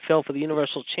 spots have been filled for the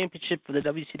Universal Championship for the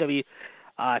WCW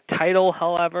title,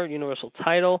 however, Universal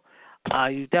title.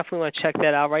 You definitely want to check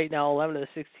that out. Right now, 11 to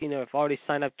 16 have already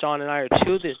signed up. John and I are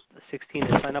 2 to 16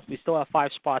 to sign up. We still have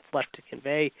 5 spots left to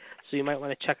convey, so you might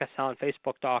want to check us out on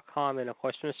Facebook.com. And, of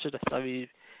course, Mr. W.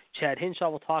 Chad Hinshaw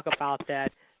will talk about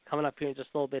that coming up here in just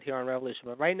a little bit here on Revolution.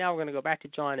 But right now, we're going to go back to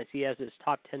John as he has his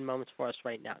top 10 moments for us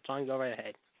right now. John, go right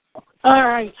ahead. All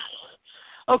right.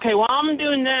 Okay, while I'm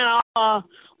doing that, I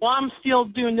want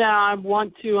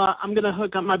to, I'm going to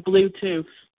hook up my Bluetooth.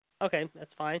 Okay,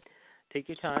 that's fine. Take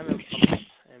your time, and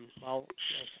well,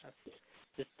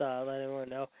 just let everyone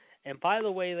know. And by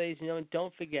the way, ladies and gentlemen,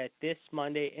 don't forget, this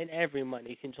Monday and every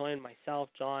Monday, you can join myself,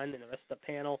 John, and the rest of the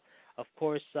panel, of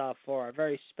course, for a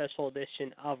very special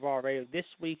edition of Raw Radio. This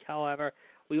week, however,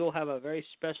 we will have a very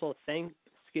special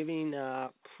Thanksgiving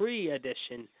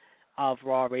pre-edition of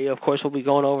Raw Radio. Of course, we'll be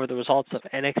going over the results of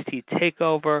NXT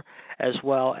TakeOver as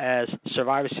well as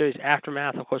Survivor Series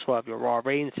Aftermath. Of course, we'll have your Raw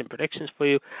ratings and predictions for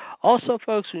you. Also,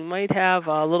 folks, we might have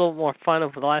a little more fun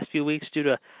over the last few weeks due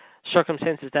to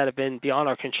circumstances that have been beyond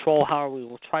our control. However, we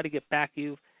will try to get back to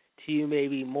you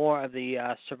maybe more of the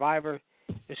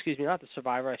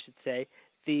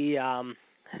the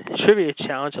trivia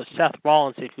challenge of Seth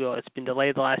Rollins, if you will. It's been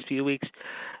delayed the last few weeks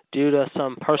due to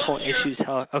some personal issues.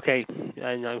 Okay,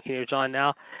 I'm here, John,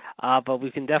 now. But we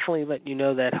can definitely let you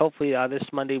know that hopefully this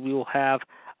Monday we will have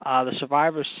the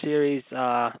Survivor Series,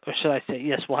 or should I say,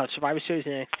 yes, we'll have Survivor Series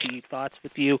and NXT thoughts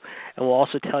with you, and we'll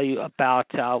also tell you about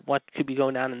what could be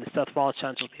going on in the Seth Rollins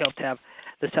challenge. We hope to have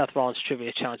the Seth Rollins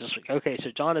Trivia Challenge this week. Okay,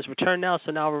 so John has returned now,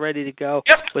 so now we're ready to go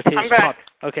with his top.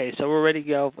 Okay, so we're ready to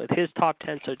go with his top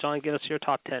 10. So, John, give us your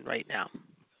top 10 right now.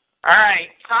 All right,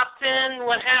 top 10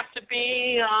 would have to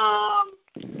be, all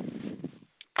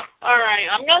right,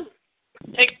 I'm going to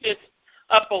take this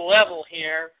up a level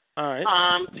here. All right.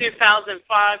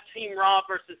 2005 Team Raw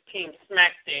versus Team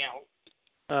SmackDown.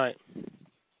 All right.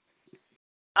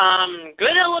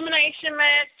 Good elimination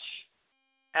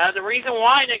match. The reason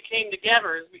why they came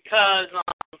together is because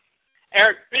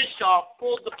Eric Bischoff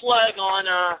pulled the plug on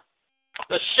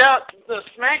the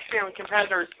SmackDown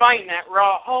competitors fighting at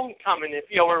Raw Homecoming, if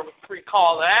you'll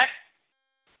recall that.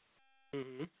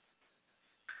 Mm-hmm.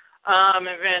 And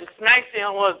then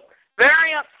SmackDown was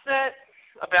very upset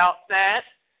about that,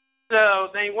 so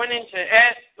they went into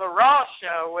the Raw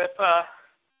show with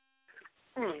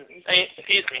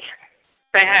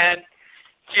they had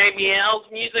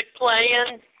JBL's music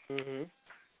playing. Mm-hmm.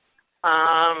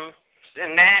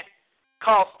 And that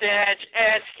cost Edge.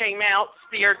 Edge came out,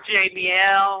 speared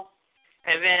JBL,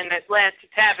 and then it led to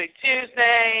Taboo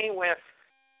Tuesday with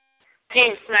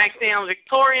Team SmackDown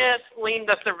victorious, leading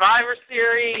the Survivor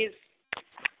Series.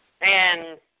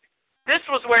 And this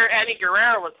was where Eddie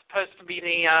Guerrero was supposed to be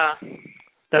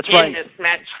That's in right. this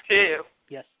match too.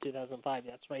 Yes, 2005.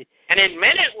 That's right. And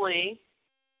admittedly,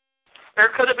 there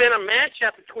could have been a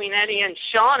matchup between Eddie and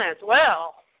Shawn as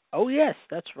well. Oh yes,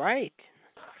 that's right.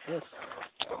 Yes.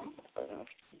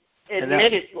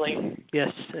 Admittedly.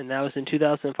 Yes, and that was in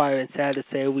 2005. And sad to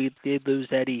say, we did lose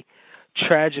Eddie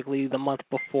tragically the month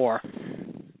before.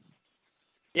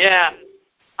 Yeah.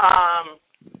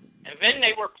 And then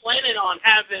they were planning on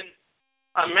having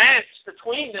a match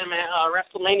between them at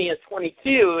WrestleMania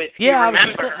 22, if you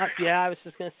remember. I was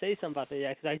just going to say something about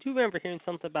that, because I do remember hearing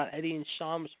something about Eddie and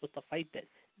Shawn were supposed to fight that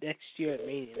next year at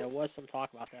Mania. There was some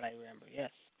talk about that, I remember,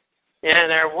 yes. Yeah,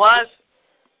 there was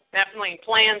definitely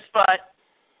plans, but,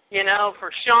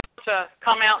 for Shawn to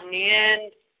come out in the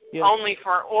end, only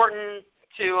for Orton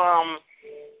to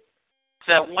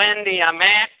win the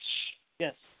match.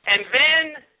 Yes. And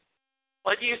then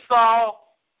what you saw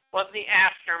was the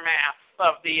aftermath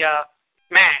of the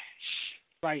match.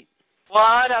 Right.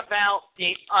 What about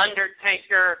The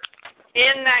Undertaker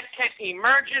in that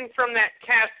emerging from that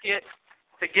casket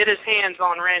to get his hands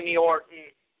on Randy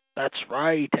Orton? That's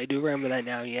right. I do remember that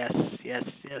now. Yes.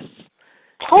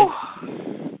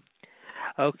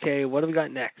 Okay, what do we got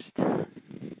next? All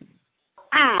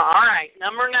right,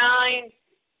 number 9,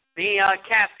 the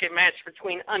casket match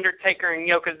between Undertaker and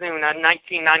Yokozuna in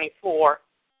 1994.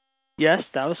 Yes,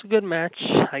 that was a good match.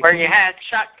 Where you had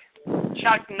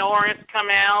Chuck Norris come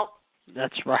out.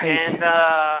 That's right. And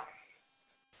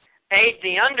aid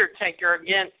the Undertaker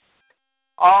against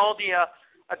all the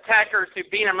attackers who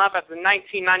beat him up at the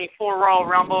 1994 Royal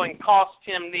Rumble and cost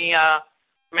him the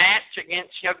match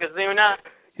against Yokozuna.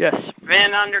 Yes.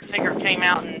 Then Undertaker came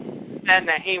out and said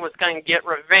that he was going to get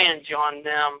revenge on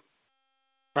them.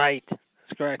 Right.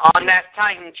 That's correct. On that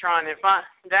Titantron.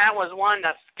 That was one of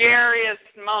the scariest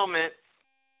moments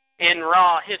in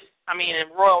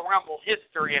Royal Rumble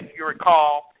history, if you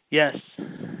recall. Yes.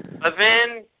 But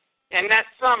then, in that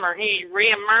summer, he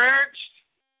reemerged.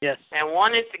 Yes. And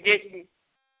wanted to get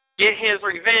his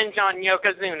revenge on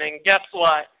Yokozuna. And guess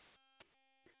what?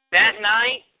 That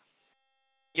night,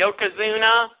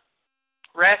 Yokozuna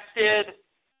rested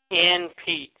in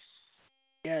peace.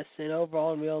 Yes, and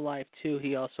overall in real life, too,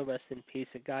 he also rests in peace.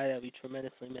 A guy that we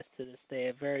tremendously miss to this day.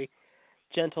 A very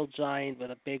gentle giant with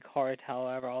a big heart,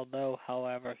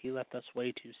 however, he left us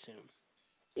way too soon.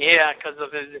 Yeah, because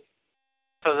of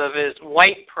his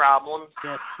weight problems.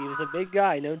 Yes, he was a big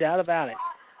guy, no doubt about it.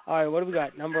 All right, what do we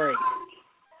got? Number 8.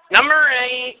 Number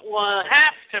 8 will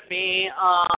have to be,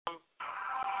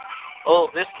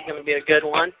 this is going to be a good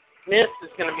one. This is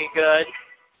going to be good.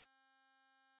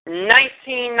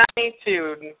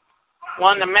 1992,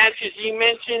 one of the matches you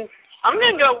mentioned. I'm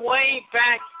going to go way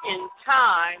back in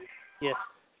time. Yes.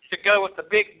 To go with the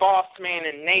Big Boss Man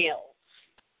and Nails.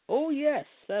 Oh, yes,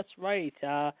 that's right.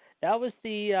 That was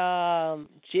the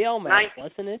jail match,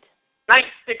 wasn't it?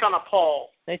 Nightstick on a pole.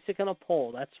 Nightstick on a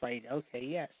pole, that's right. Okay,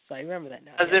 yes, I remember that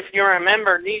now. As if you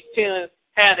remember, these two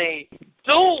had a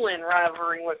dueling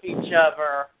rivalry with each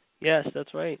other. Yes,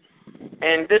 that's right.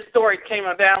 And this story came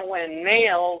about when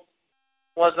Nails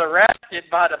was arrested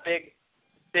by the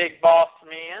Big Boss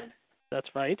Man.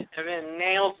 That's right. And then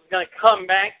Nails is going to come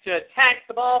back to attack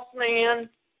the Boss Man,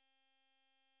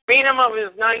 beat him of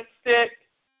his nightstick,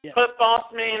 put Boss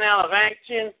Man out of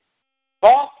action.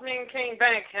 Boss Man came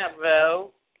back,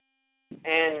 though,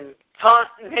 and taught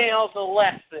Nails a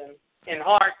lesson in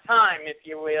hard time, if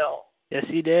you will. Yes,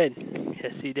 he did.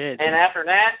 Yes, he did. And after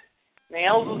that,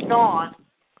 Nails was gone.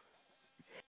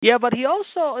 Yeah, but he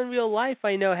also, in real life,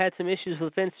 I know, had some issues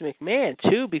with Vince McMahon,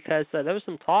 too, because there was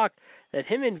some talk that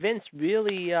him and Vince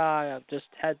really just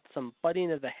had some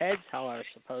butting of the heads, however,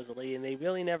 supposedly, and they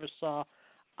really never saw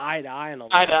eye to eye on a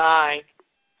lot. Eye to eye.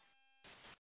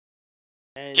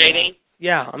 And, JD?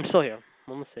 Yeah, I'm still here.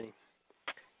 I'm listening.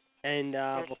 And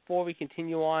before we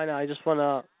continue on, I just want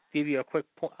to give you a quick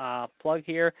plug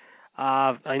here.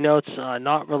 I know it's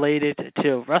not related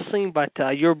to wrestling, but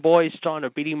your boys, John, are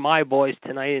beating my boys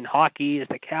tonight in hockey as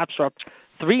the Caps are up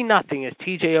 3-0 as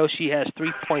TJ Oshie has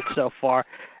 3 points so far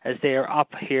as they are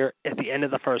up here at the end of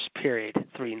the first period,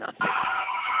 3-0.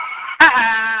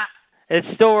 It's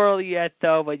still early yet,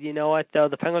 though, but you know what, though?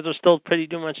 The Penguins are still pretty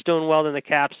much doing well in the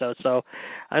Caps, though. So,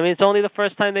 I mean, it's only the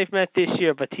first time they've met this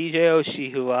year, but TJ Oshie,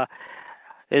 who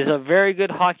is a very good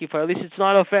hockey player, at least it's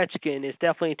not Ovechkin, is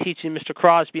definitely teaching Mr.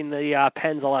 Crosby and the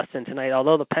Pens a lesson tonight,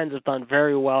 although the Pens have done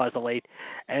very well as of late.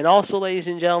 And also, ladies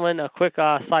and gentlemen, a quick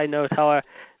side note, however,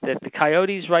 that the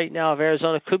Coyotes right now of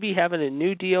Arizona could be having a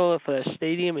new deal for a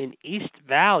stadium in East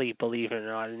Valley, believe it or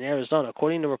not, in Arizona.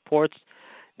 According to reports,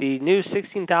 the new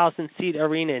 16,000-seat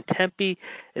arena in Tempe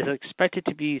is expected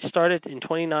to be started in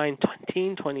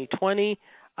 2020.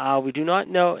 We do not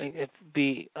know if it will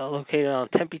be located on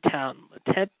Tempe Town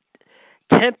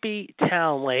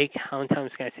Lake. How many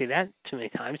times can I say that? Too many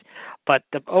times. But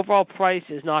the overall price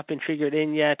has not been figured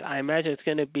in yet. I imagine it's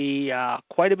going to be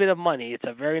quite a bit of money. It's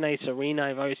a very nice arena.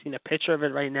 I've already seen a picture of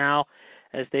it right now,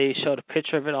 as they showed a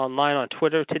picture of it online on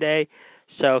Twitter today.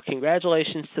 So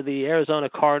congratulations to the Arizona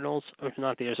Cardinals, or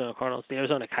not the Arizona Cardinals, the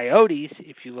Arizona Coyotes,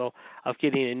 if you will, of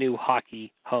getting a new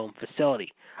hockey home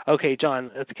facility. Okay, John,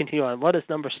 let's continue on. What is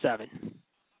number 7?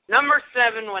 Number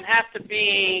 7 would have to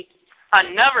be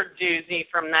another doozy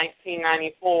from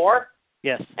 1994.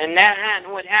 Yes. And that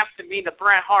would have to be the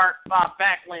Bret Hart-Bob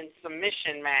Backlund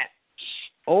submission match.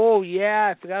 Oh,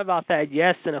 yeah, I forgot about that.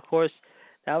 Yes, and of course,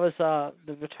 that was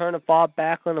the return of Bob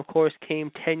Backlund, of course,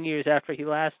 came 10 years after he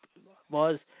last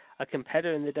was a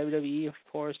competitor in the WWE, of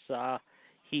course.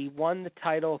 He won the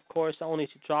title, of course, only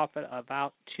to drop it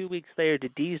about 2 weeks later to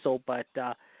Diesel, but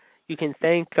you can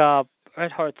thank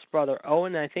Bret Hart's brother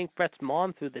Owen, and I think Bret's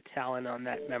mom threw the talent on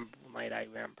that night, I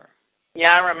remember.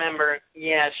 Yeah, I remember.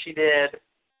 Yeah, she did.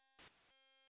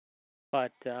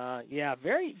 But, yeah,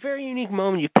 very, very unique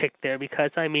moment you picked there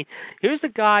because, I mean, here's the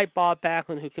guy, Bob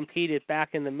Backlund, who competed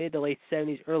back in the mid to late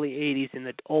 70s, early 80s in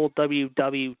the old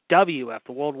WWF,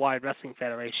 the Worldwide Wrestling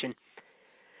Federation,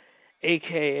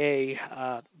 a.k.a.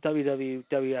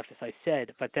 WWF, as I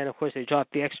said. But then, of course, they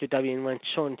dropped the extra W and went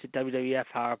short into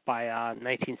WWF by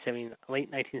late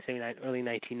 1979, early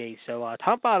 1980. So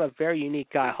talk about a very unique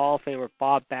guy, Hall of Famer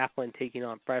Bob Backlund taking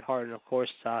on Bret Hart, and, of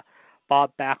course,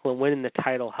 Bob Backlund winning the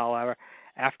title, however,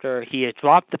 after he had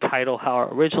dropped the title,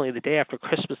 however, originally the day after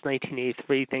Christmas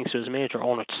 1983, thanks to his manager,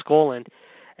 Arnold Skaaland.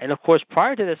 And, of course,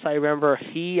 prior to this, I remember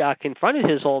he confronted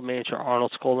his old manager,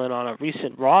 Arnold Skaaland, on a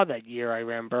recent Raw that year, I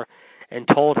remember, and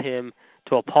told him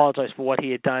to apologize for what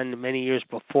he had done many years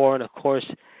before. And, of course,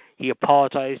 He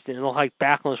apologized, and it looked like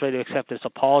Backlund was ready to accept his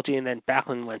apology, and then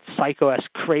Backlund went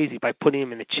psycho-esque crazy by putting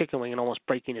him in the chicken wing and almost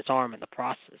breaking his arm in the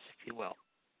process, if you will.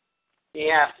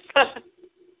 Yeah.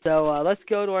 So let's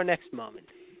go to our next moment.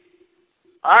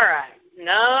 All right,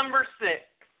 number 6.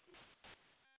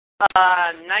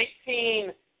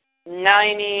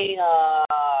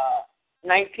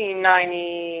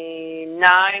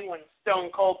 1999, when Stone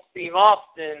Cold Steve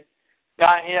Austin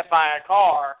got hit by a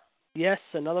car. Yes,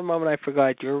 another moment I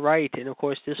forgot. You're right. And, of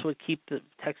course, this would keep the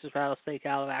Texas Rattlesnake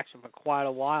out of action for quite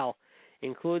a while,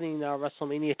 including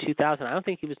WrestleMania 2000. I don't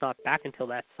think he was not back until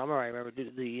that summer, I remember, due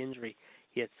to the injury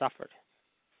he had suffered.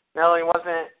 No, he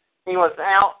wasn't. He was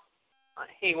out.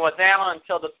 He was out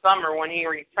until the summer when he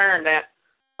returned at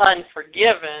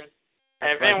Unforgiven.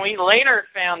 And then we later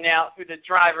found out who the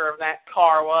driver of that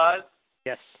car was.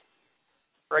 Yes.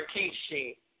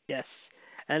 Rikishi. Yes.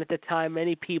 And at the time,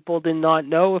 many people did not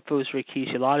know if it was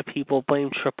Rikishi. A lot of people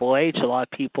blamed Triple H. A lot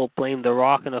of people blamed The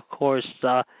Rock. And, of course,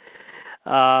 it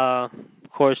was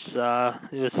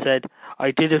said,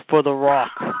 I did it for The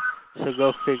Rock. So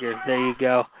go figure. There you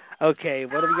go. Okay,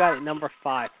 what do we got at number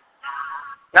 5?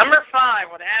 Number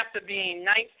 5 would have to be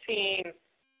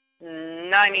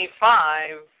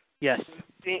 1995. Yes.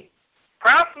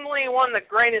 Probably one of the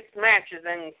greatest matches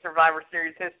in Survivor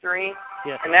Series history.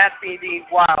 Yes. And that'd be the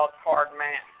Wild Card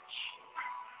match.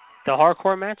 The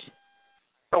hardcore match?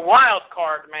 The Wild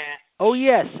Card match. Oh,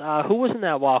 yes. Who was in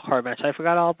that Wild Card match? I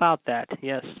forgot all about that.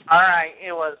 Yes. All right.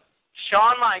 It was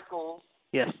Shawn Michaels.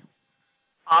 Yes.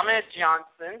 Ahmed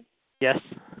Johnson. Yes.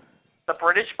 The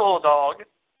British Bulldog.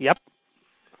 Yep.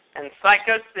 And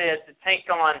Psycho Sid to take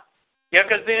on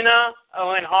Yokozuna,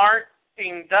 Owen Hart,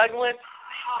 Dean Douglas,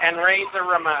 and Razor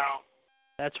Ramon.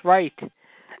 That's right.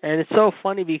 And it's so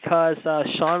funny because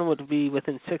Shawn would be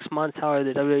within 6 months, however,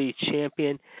 the WWE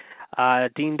champion.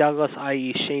 Dean Douglas,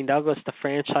 i.e. Shane Douglas, the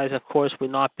franchise, of course,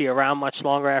 would not be around much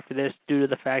longer after this due to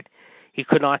the fact he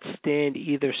could not stand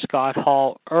either Scott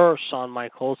Hall or Shawn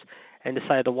Michaels and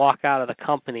decided to walk out of the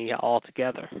company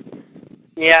altogether.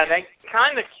 Yeah, they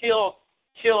kind of killed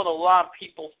a lot of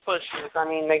people's pushes. I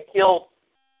mean, they killed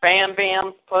Bam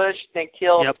Bam's push. They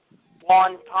killed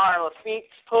Juan Tyler Fink's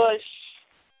push.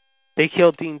 They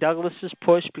killed Dean Douglas's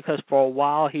push because for a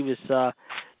while he was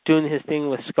doing his thing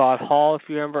with Scott Hall, if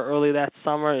you remember, early that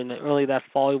summer, and early that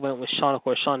fall he went with Shawn. Of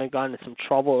course, Shawn had gotten into some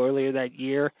trouble earlier that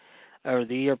year, or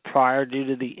the year prior, due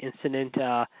to the incident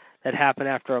that happened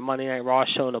after a Monday Night Raw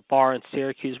show in a bar in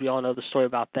Syracuse. We all know the story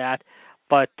about that.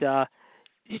 But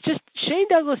it's just, Shane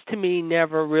Douglas, to me,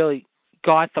 never really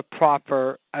got the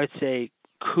proper, I would say,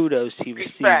 kudos he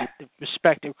received.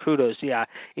 Respect and kudos,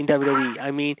 in WWE.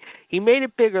 I mean, he made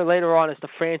it bigger later on as the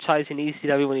franchise in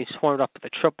ECW when he swarmed up with the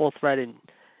Triple Threat and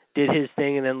did his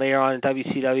thing, and then later on in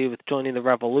WCW with joining the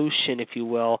Revolution, if you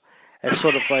will, as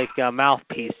sort of like a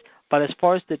mouthpiece. But as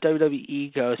far as the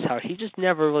WWE goes, he just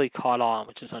never really caught on,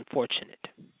 which is unfortunate.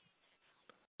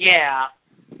 Yeah.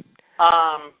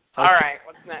 All right,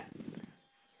 what's next?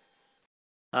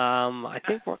 I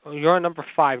think you're on number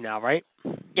 5 now, right?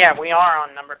 Yeah, we are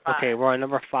on number 5. Okay, we're on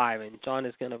number 5, and John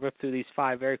is going to rip through these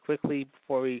 5 very quickly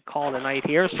before we call it a night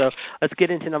here, so let's get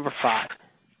into number 5.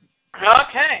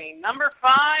 Okay, number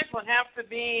 5 would have to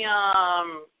be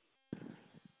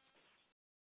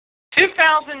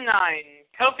 2009.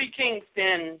 Kofi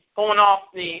Kingston pulling off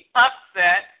the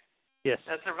upset. Yes.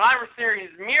 The Survivor Series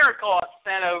miracle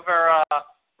upset over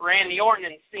Randy Orton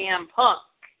and CM Punk.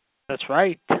 That's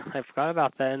right. I forgot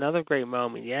about that. Another great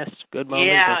moment. Yes, good moment.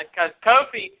 Yeah, because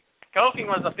Kofi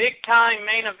was a big time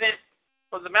main event.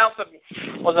 Was a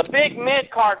big mid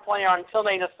card player until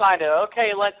they decided,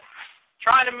 okay, let's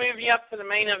try to move you up to the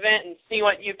main event and see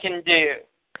what you can do.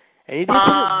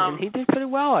 And he did pretty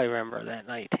well. I remember that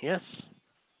night. Yes.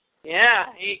 Yeah,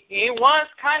 he was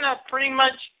kind of pretty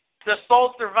much the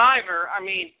sole survivor. I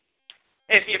mean,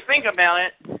 if you think about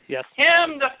it, yes,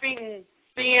 him defeating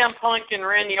CM Punk and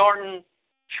Randy Orton,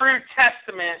 true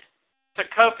testament to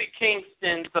Kofi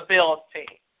Kingston's ability.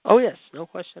 Oh, yes, no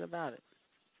question about it.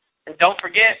 And don't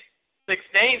forget, 6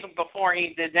 days before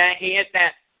he did that, he hit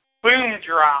that boom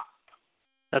drop.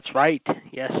 That's right,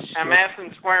 yes. At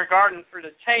Madison Square Garden for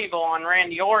the table on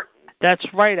Randy Orton. That's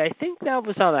right. I think that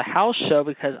was on a house show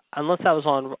because I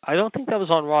don't think that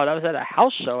was on Raw. That was at a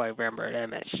house show, I remember, at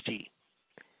MSG.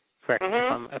 Correct,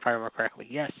 if I remember correctly.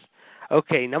 Yes.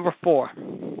 Okay, number 4.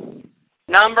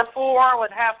 Number 4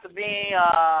 would have to be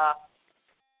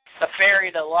the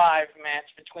Buried Alive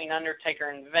match between Undertaker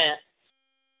and Vince.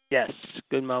 Yes,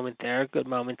 good moment there.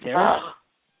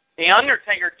 The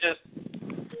Undertaker just...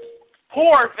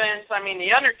 Poor Vince. I mean,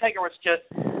 the Undertaker was just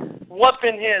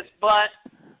whooping his butt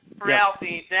throughout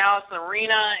the Dallas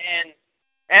arena,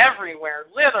 everywhere,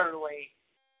 literally.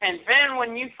 And then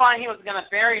when you find he was going to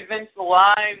bury Vince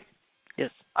alive, yes,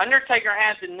 Undertaker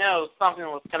had to know something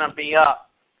was going to be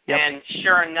up. Yep. And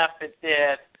sure enough, it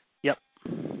did. Yep.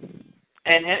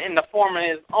 And in the form of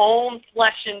his own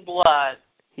flesh and blood.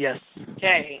 Yes.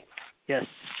 Okay. Yes.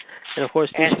 And of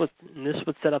course, this would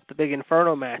set up the big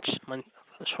Inferno match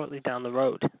shortly down the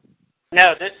road.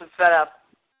 No, this would set up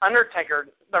Undertaker,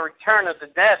 the return of the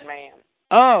dead man.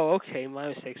 Oh, okay. My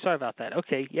mistake. Sorry about that.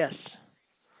 Okay, yes.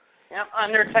 Yep,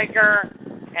 Undertaker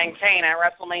and Kane at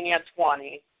WrestleMania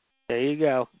 20. There you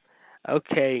go.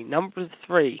 Okay, number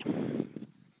 3.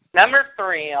 Number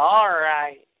 3, all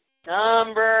right.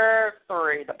 Number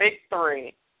 3, the big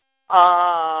 3.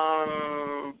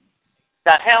 The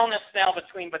Hell in a Cell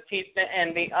between Batista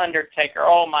and The Undertaker.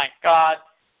 Oh, my God.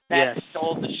 That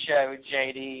stole the show,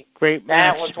 JD. Great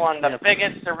match. That was one of the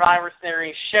biggest Survivor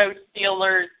Series show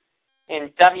stealers in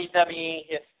WWE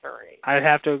history. I'd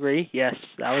have to agree. Yes,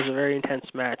 that was a very intense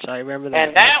match. I remember that.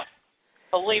 And that,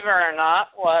 believe it or not,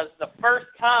 was the first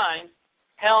time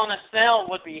Hell in a Cell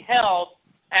would be held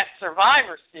at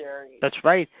Survivor Series. That's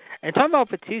right. And talking about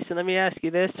Batista, let me ask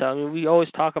you this. I mean, we always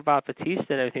talk about Batista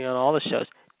and everything on all the shows.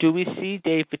 Do we see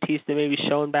Dave Batista maybe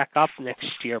showing back up next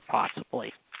year,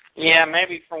 possibly? Yeah,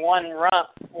 maybe for one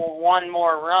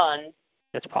more run.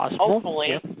 That's possible.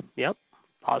 Hopefully. Yep.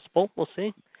 Possible. We'll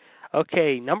see.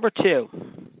 Okay, number 2.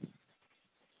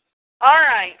 All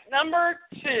right, number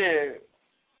 2.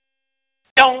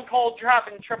 Stone Cold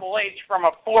dropping Triple H from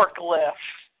a forklift.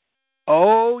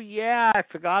 Oh, yeah, I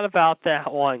forgot about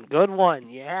that one. Good one,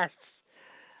 yes.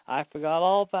 I forgot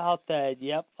all about that.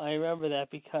 Yep, I remember that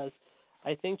because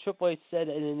I think Triple H said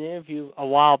in an interview a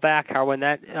while back how when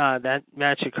that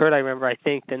match occurred, I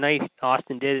think the night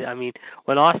Austin did it, I mean,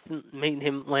 when Austin made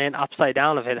him land upside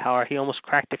down of it, how he almost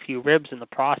cracked a few ribs in the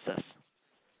process.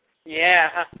 Yeah.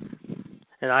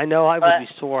 And I know I would be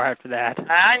sore after that.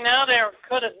 I know there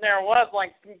was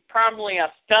like probably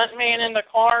a stuntman in the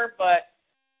car, but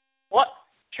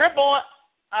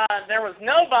there was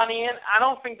nobody in. I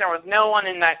don't think there was no one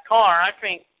in that car. I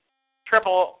think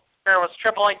there was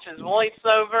Triple H's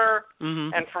voiceover,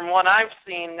 and from what I've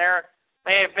seen, there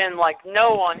may have been like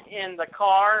no one in the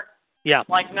car. Yeah.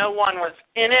 Like no one was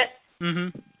in it.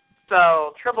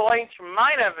 So Triple H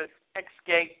might have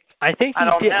escaped. I think he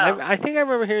did. Know. I think I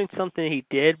remember hearing something he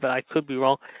did, but I could be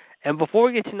wrong. And before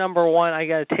we get to number 1, I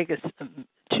got to take us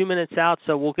 2 minutes out,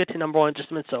 so we'll get to number 1 in just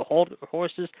a minute. So hold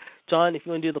horses. John, if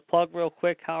you want to do the plug real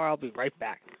quick, Howard, I'll be right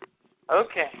back.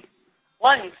 Okay.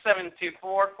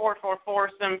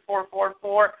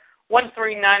 1-724-444-7444,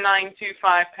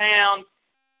 1-399-25-pound.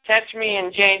 Catch me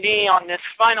and JD on this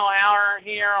final hour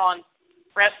here on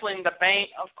Wrestling Debate.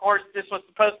 Of course, this was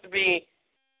supposed to be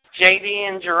JD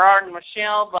and Gerard and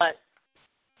Michelle, but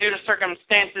due to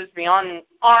circumstances beyond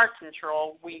our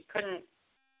control, they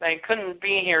couldn't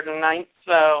be here tonight.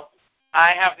 So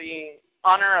I have the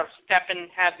honor of stepping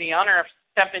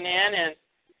in, and it's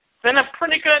been a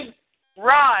pretty good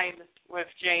ride with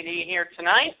JD here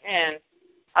tonight, and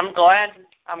I'm glad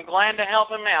to help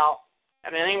him out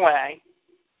in any way.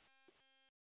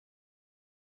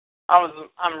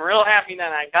 I'm real happy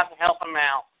that I got to help him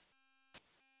out.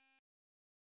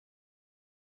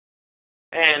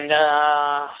 And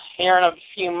here in a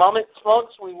few moments,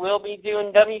 folks, we will be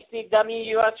doing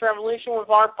WCWUS Revolution with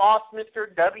our boss, Mr.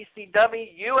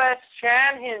 WCWUS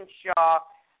Chad Henshaw,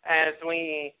 as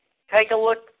we take a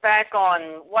look back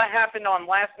on what happened on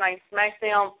last night's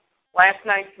SmackDown. Last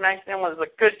night's SmackDown was a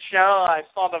good show. I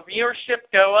saw the viewership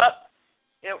go up.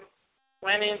 It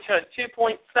went into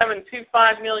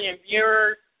 2.725 million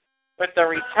viewers with the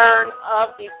return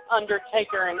of The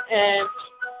Undertaker and Edge.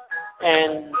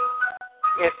 And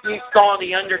if you saw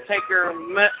The Undertaker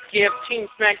give Team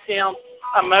SmackDown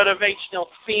a motivational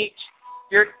speech,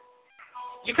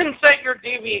 you can set your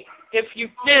DV. If you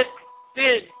did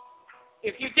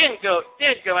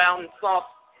go out and saw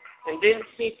and didn't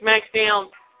see SmackDown,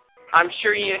 I'm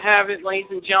sure you have it, ladies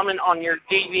and gentlemen, on your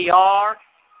DVR.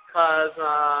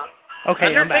 Okay,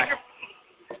 Undertaker, I'm back.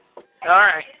 All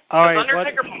right.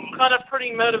 Undertaker cut a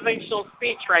pretty motivational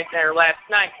speech right there last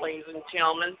night, ladies and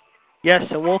gentlemen. Yes,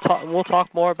 and we'll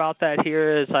talk more about that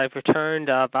here as I've returned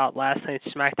about last night's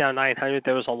SmackDown 900.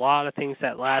 There was a lot of things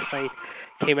that last night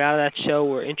came out of that show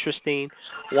were interesting.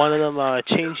 One of them,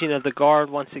 changing of the guard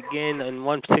once again in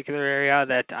one particular area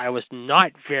that I was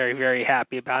not very, very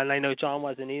happy about, and I know John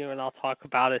wasn't either, and I'll talk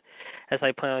about it as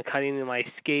I plan on cutting in my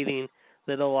skating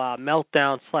little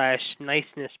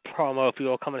meltdown/niceness promo, if you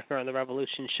will, coming here on the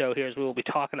Revolution show here as we will be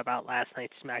talking about last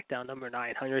night's SmackDown number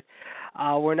 900.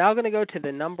 We're now going to go to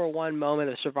the number 1 moment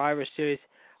of Survivor Series,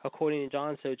 according to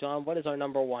John. So, John, what is our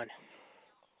number 1?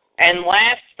 And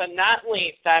last but not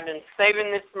least, I've been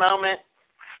saving this moment.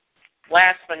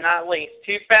 Last but not least,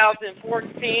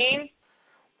 2014,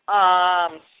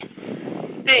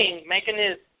 Sting making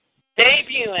his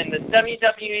debut in the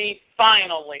WWE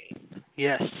finally.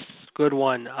 Yes, good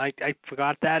one. I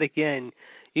forgot that again.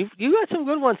 You got some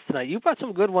good ones tonight. You brought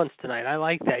some good ones tonight. I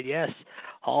like that. Yes,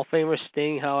 Hall of Famer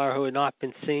Sting, however, who had not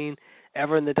been seen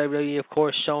ever in the WWE, of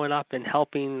course, showing up and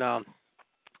helping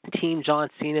Team John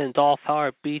Cena and Dolph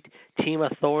Ziggler beat Team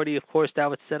Authority. Of course, that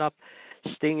would set up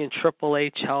Sting and Triple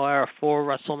H, however, for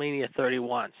WrestleMania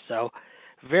 31. So,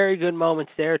 very good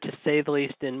moments there, to say the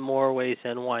least, in more ways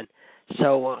than one.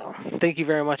 So, thank you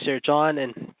very much there, John.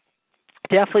 And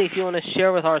definitely, if you want to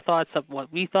share with our thoughts of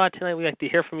what we thought tonight, we'd like to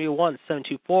hear from you.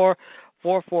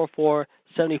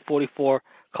 1-724-444-7044,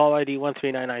 call ID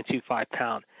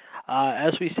 139925#.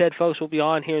 As we said, folks, we'll be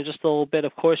on here in just a little bit.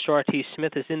 Of course, Gerard T.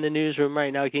 Smith is in the newsroom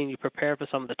right now, getting you prepared for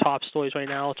some of the top stories right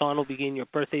now. John will be getting your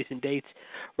birthdays and dates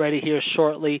ready here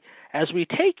shortly. As we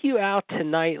take you out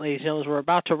tonight, ladies and gentlemen, we're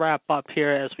about to wrap up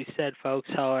here, as we said, folks.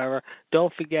 However,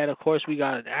 don't forget, of course, we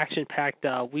got an action-packed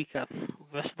week,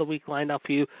 rest of the week lined up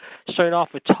for you. Starting off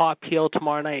with Top Heel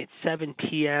tomorrow night at 7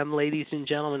 p.m., ladies and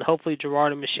gentlemen. Hopefully,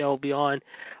 Gerard and Michelle will be on.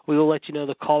 We will let you know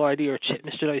the caller ID, or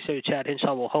Mr. WCW Chad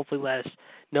Hinshaw will hopefully let us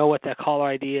know what that caller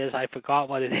ID is. I forgot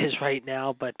what it is right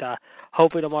now, but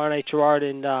hopefully tomorrow night Gerard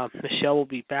and Michelle will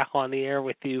be back on the air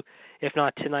with you. If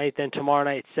not tonight, then tomorrow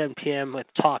night at 7 p.m. with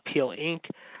Top Heel Inc.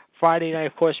 Friday night,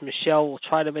 of course, Michelle will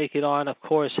try to make it on, of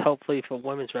course, hopefully for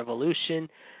Women's Revolution.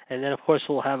 And then, of course,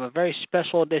 we'll have a very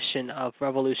special edition of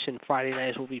Revolution Friday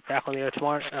night. We'll be back on the air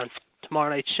tomorrow.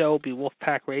 Tomorrow night's show will be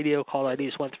Wolfpack Radio. Caller ID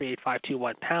is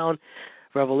 138521#.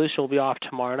 Revolution will be off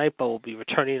tomorrow night, but we'll be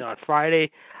returning on Friday.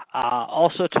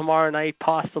 Also tomorrow night,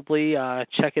 possibly,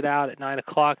 check it out at 9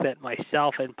 o'clock, that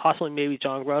myself and possibly maybe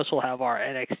John Gross will have our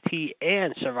NXT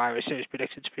and Survivor Series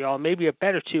predictions for y'all. Maybe a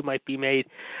better two might be made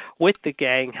with the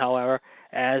gang, however,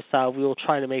 as we will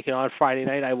try to make it on Friday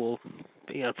night. I will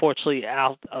be, unfortunately,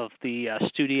 out of the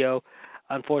studio,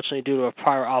 unfortunately, due to a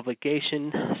prior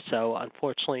obligation. So,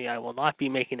 unfortunately, I will not be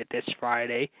making it this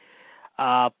Friday.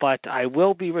 But I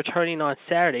will be returning on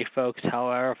Saturday, folks,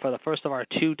 however, for the first of our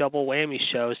two double whammy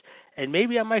shows. And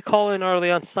maybe I might call in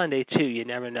early on Sunday, too. You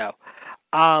never know.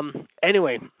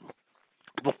 Anyway,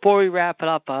 before we wrap it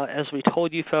up, as we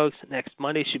told you, folks, next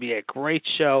Monday should be a great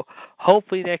show.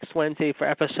 Hopefully next Wednesday for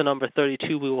episode number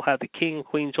 32, we will have the King and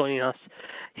Queen joining us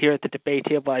here at the debate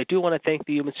table. I do want to thank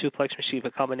the Human Suplex Machine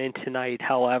for coming in tonight,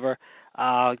 however,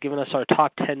 giving us our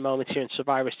top 10 moments here in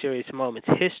Survivor Series Moments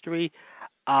History.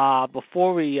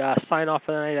 Before we sign off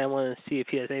for the night, I want to see if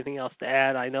he has anything else to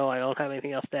add. I know I don't have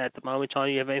anything else to add at the moment.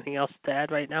 John, you have anything else to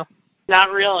add right now?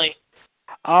 Not really.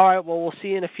 All right, well, we'll see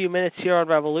you in a few minutes here on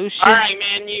Revolution. All right,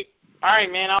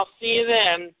 man. I'll see you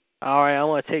then. All right, I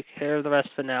want to take care of the rest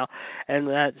for now. And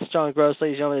that's John Gross,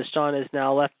 ladies and gentlemen. As John has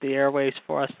now left the airwaves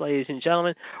for us, ladies and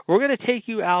gentlemen. We're going to take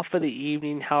you out for the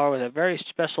evening, however, with a very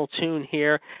special tune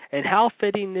here. And how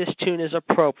fitting this tune is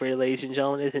appropriate, ladies and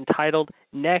gentlemen, is entitled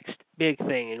Next Big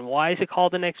Thing. And why is it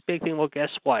called The Next Big Thing? Well,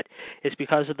 guess what? It's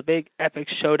because of the big epic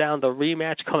showdown, the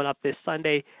rematch coming up this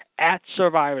Sunday at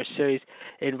Survivor Series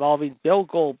involving Bill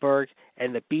Goldberg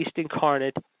and the Beast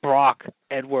Incarnate, Brock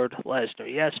Edward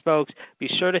Lesnar. Yes, folks, be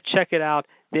sure to check it out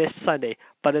this Sunday.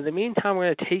 But in the meantime,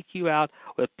 we're going to take you out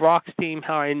with Brock's theme.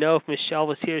 How I know if Michelle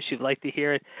was here, she'd like to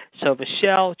hear it. So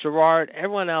Michelle, Gerard,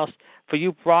 everyone else, for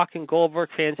you Brock and Goldberg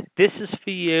fans, this is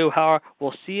for you. However,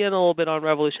 we'll see you in a little bit on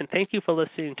Revolution. Thank you for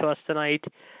listening to us tonight.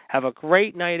 Have a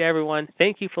great night, everyone.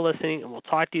 Thank you for listening, and we'll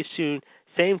talk to you soon.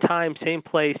 Same time, same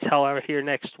place, however, here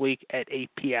next week at 8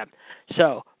 p.m.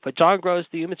 So, for John Gross,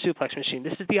 the Human Suplex Machine,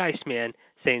 this is the Iceman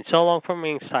saying so long from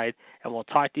ringside, and we'll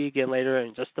talk to you again later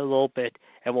in just a little bit,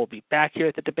 and we'll be back here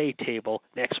at the debate table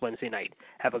next Wednesday night.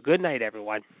 Have a good night,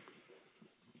 everyone.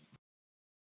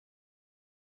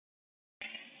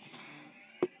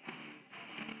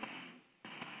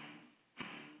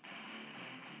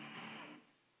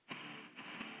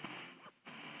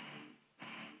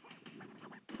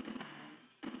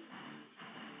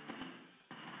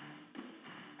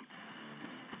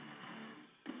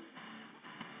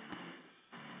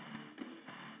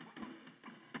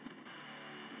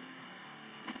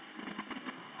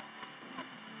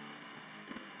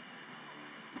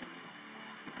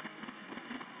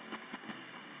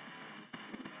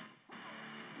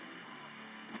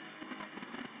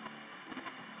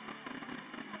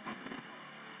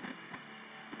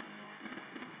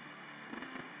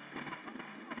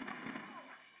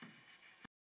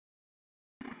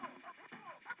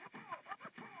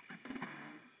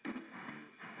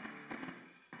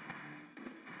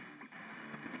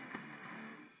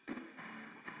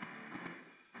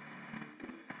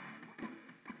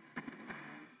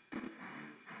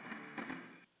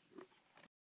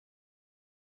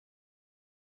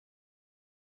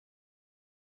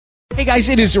 Hey guys,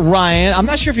 it is Ryan. I'm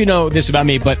not sure if you know this about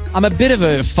me, but I'm a bit of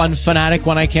a fun fanatic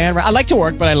when I can. I like to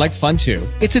work, but I like fun too.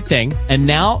 It's a thing. And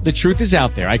now the truth is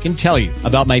out there. I can tell you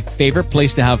about my favorite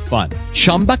place to have fun.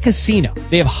 Chumba Casino.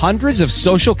 They have hundreds of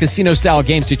social casino style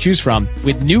games to choose from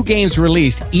with new games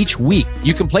released each week.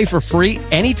 You can play for free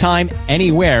anytime,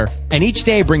 anywhere. And each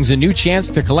day brings a new chance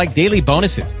to collect daily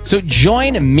bonuses. So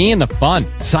join me in the fun.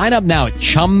 Sign up now at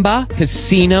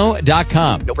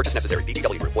ChumbaCasino.com. No purchase necessary.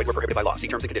 VGW Group. Void where prohibited by law. See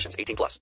terms and conditions. 18+.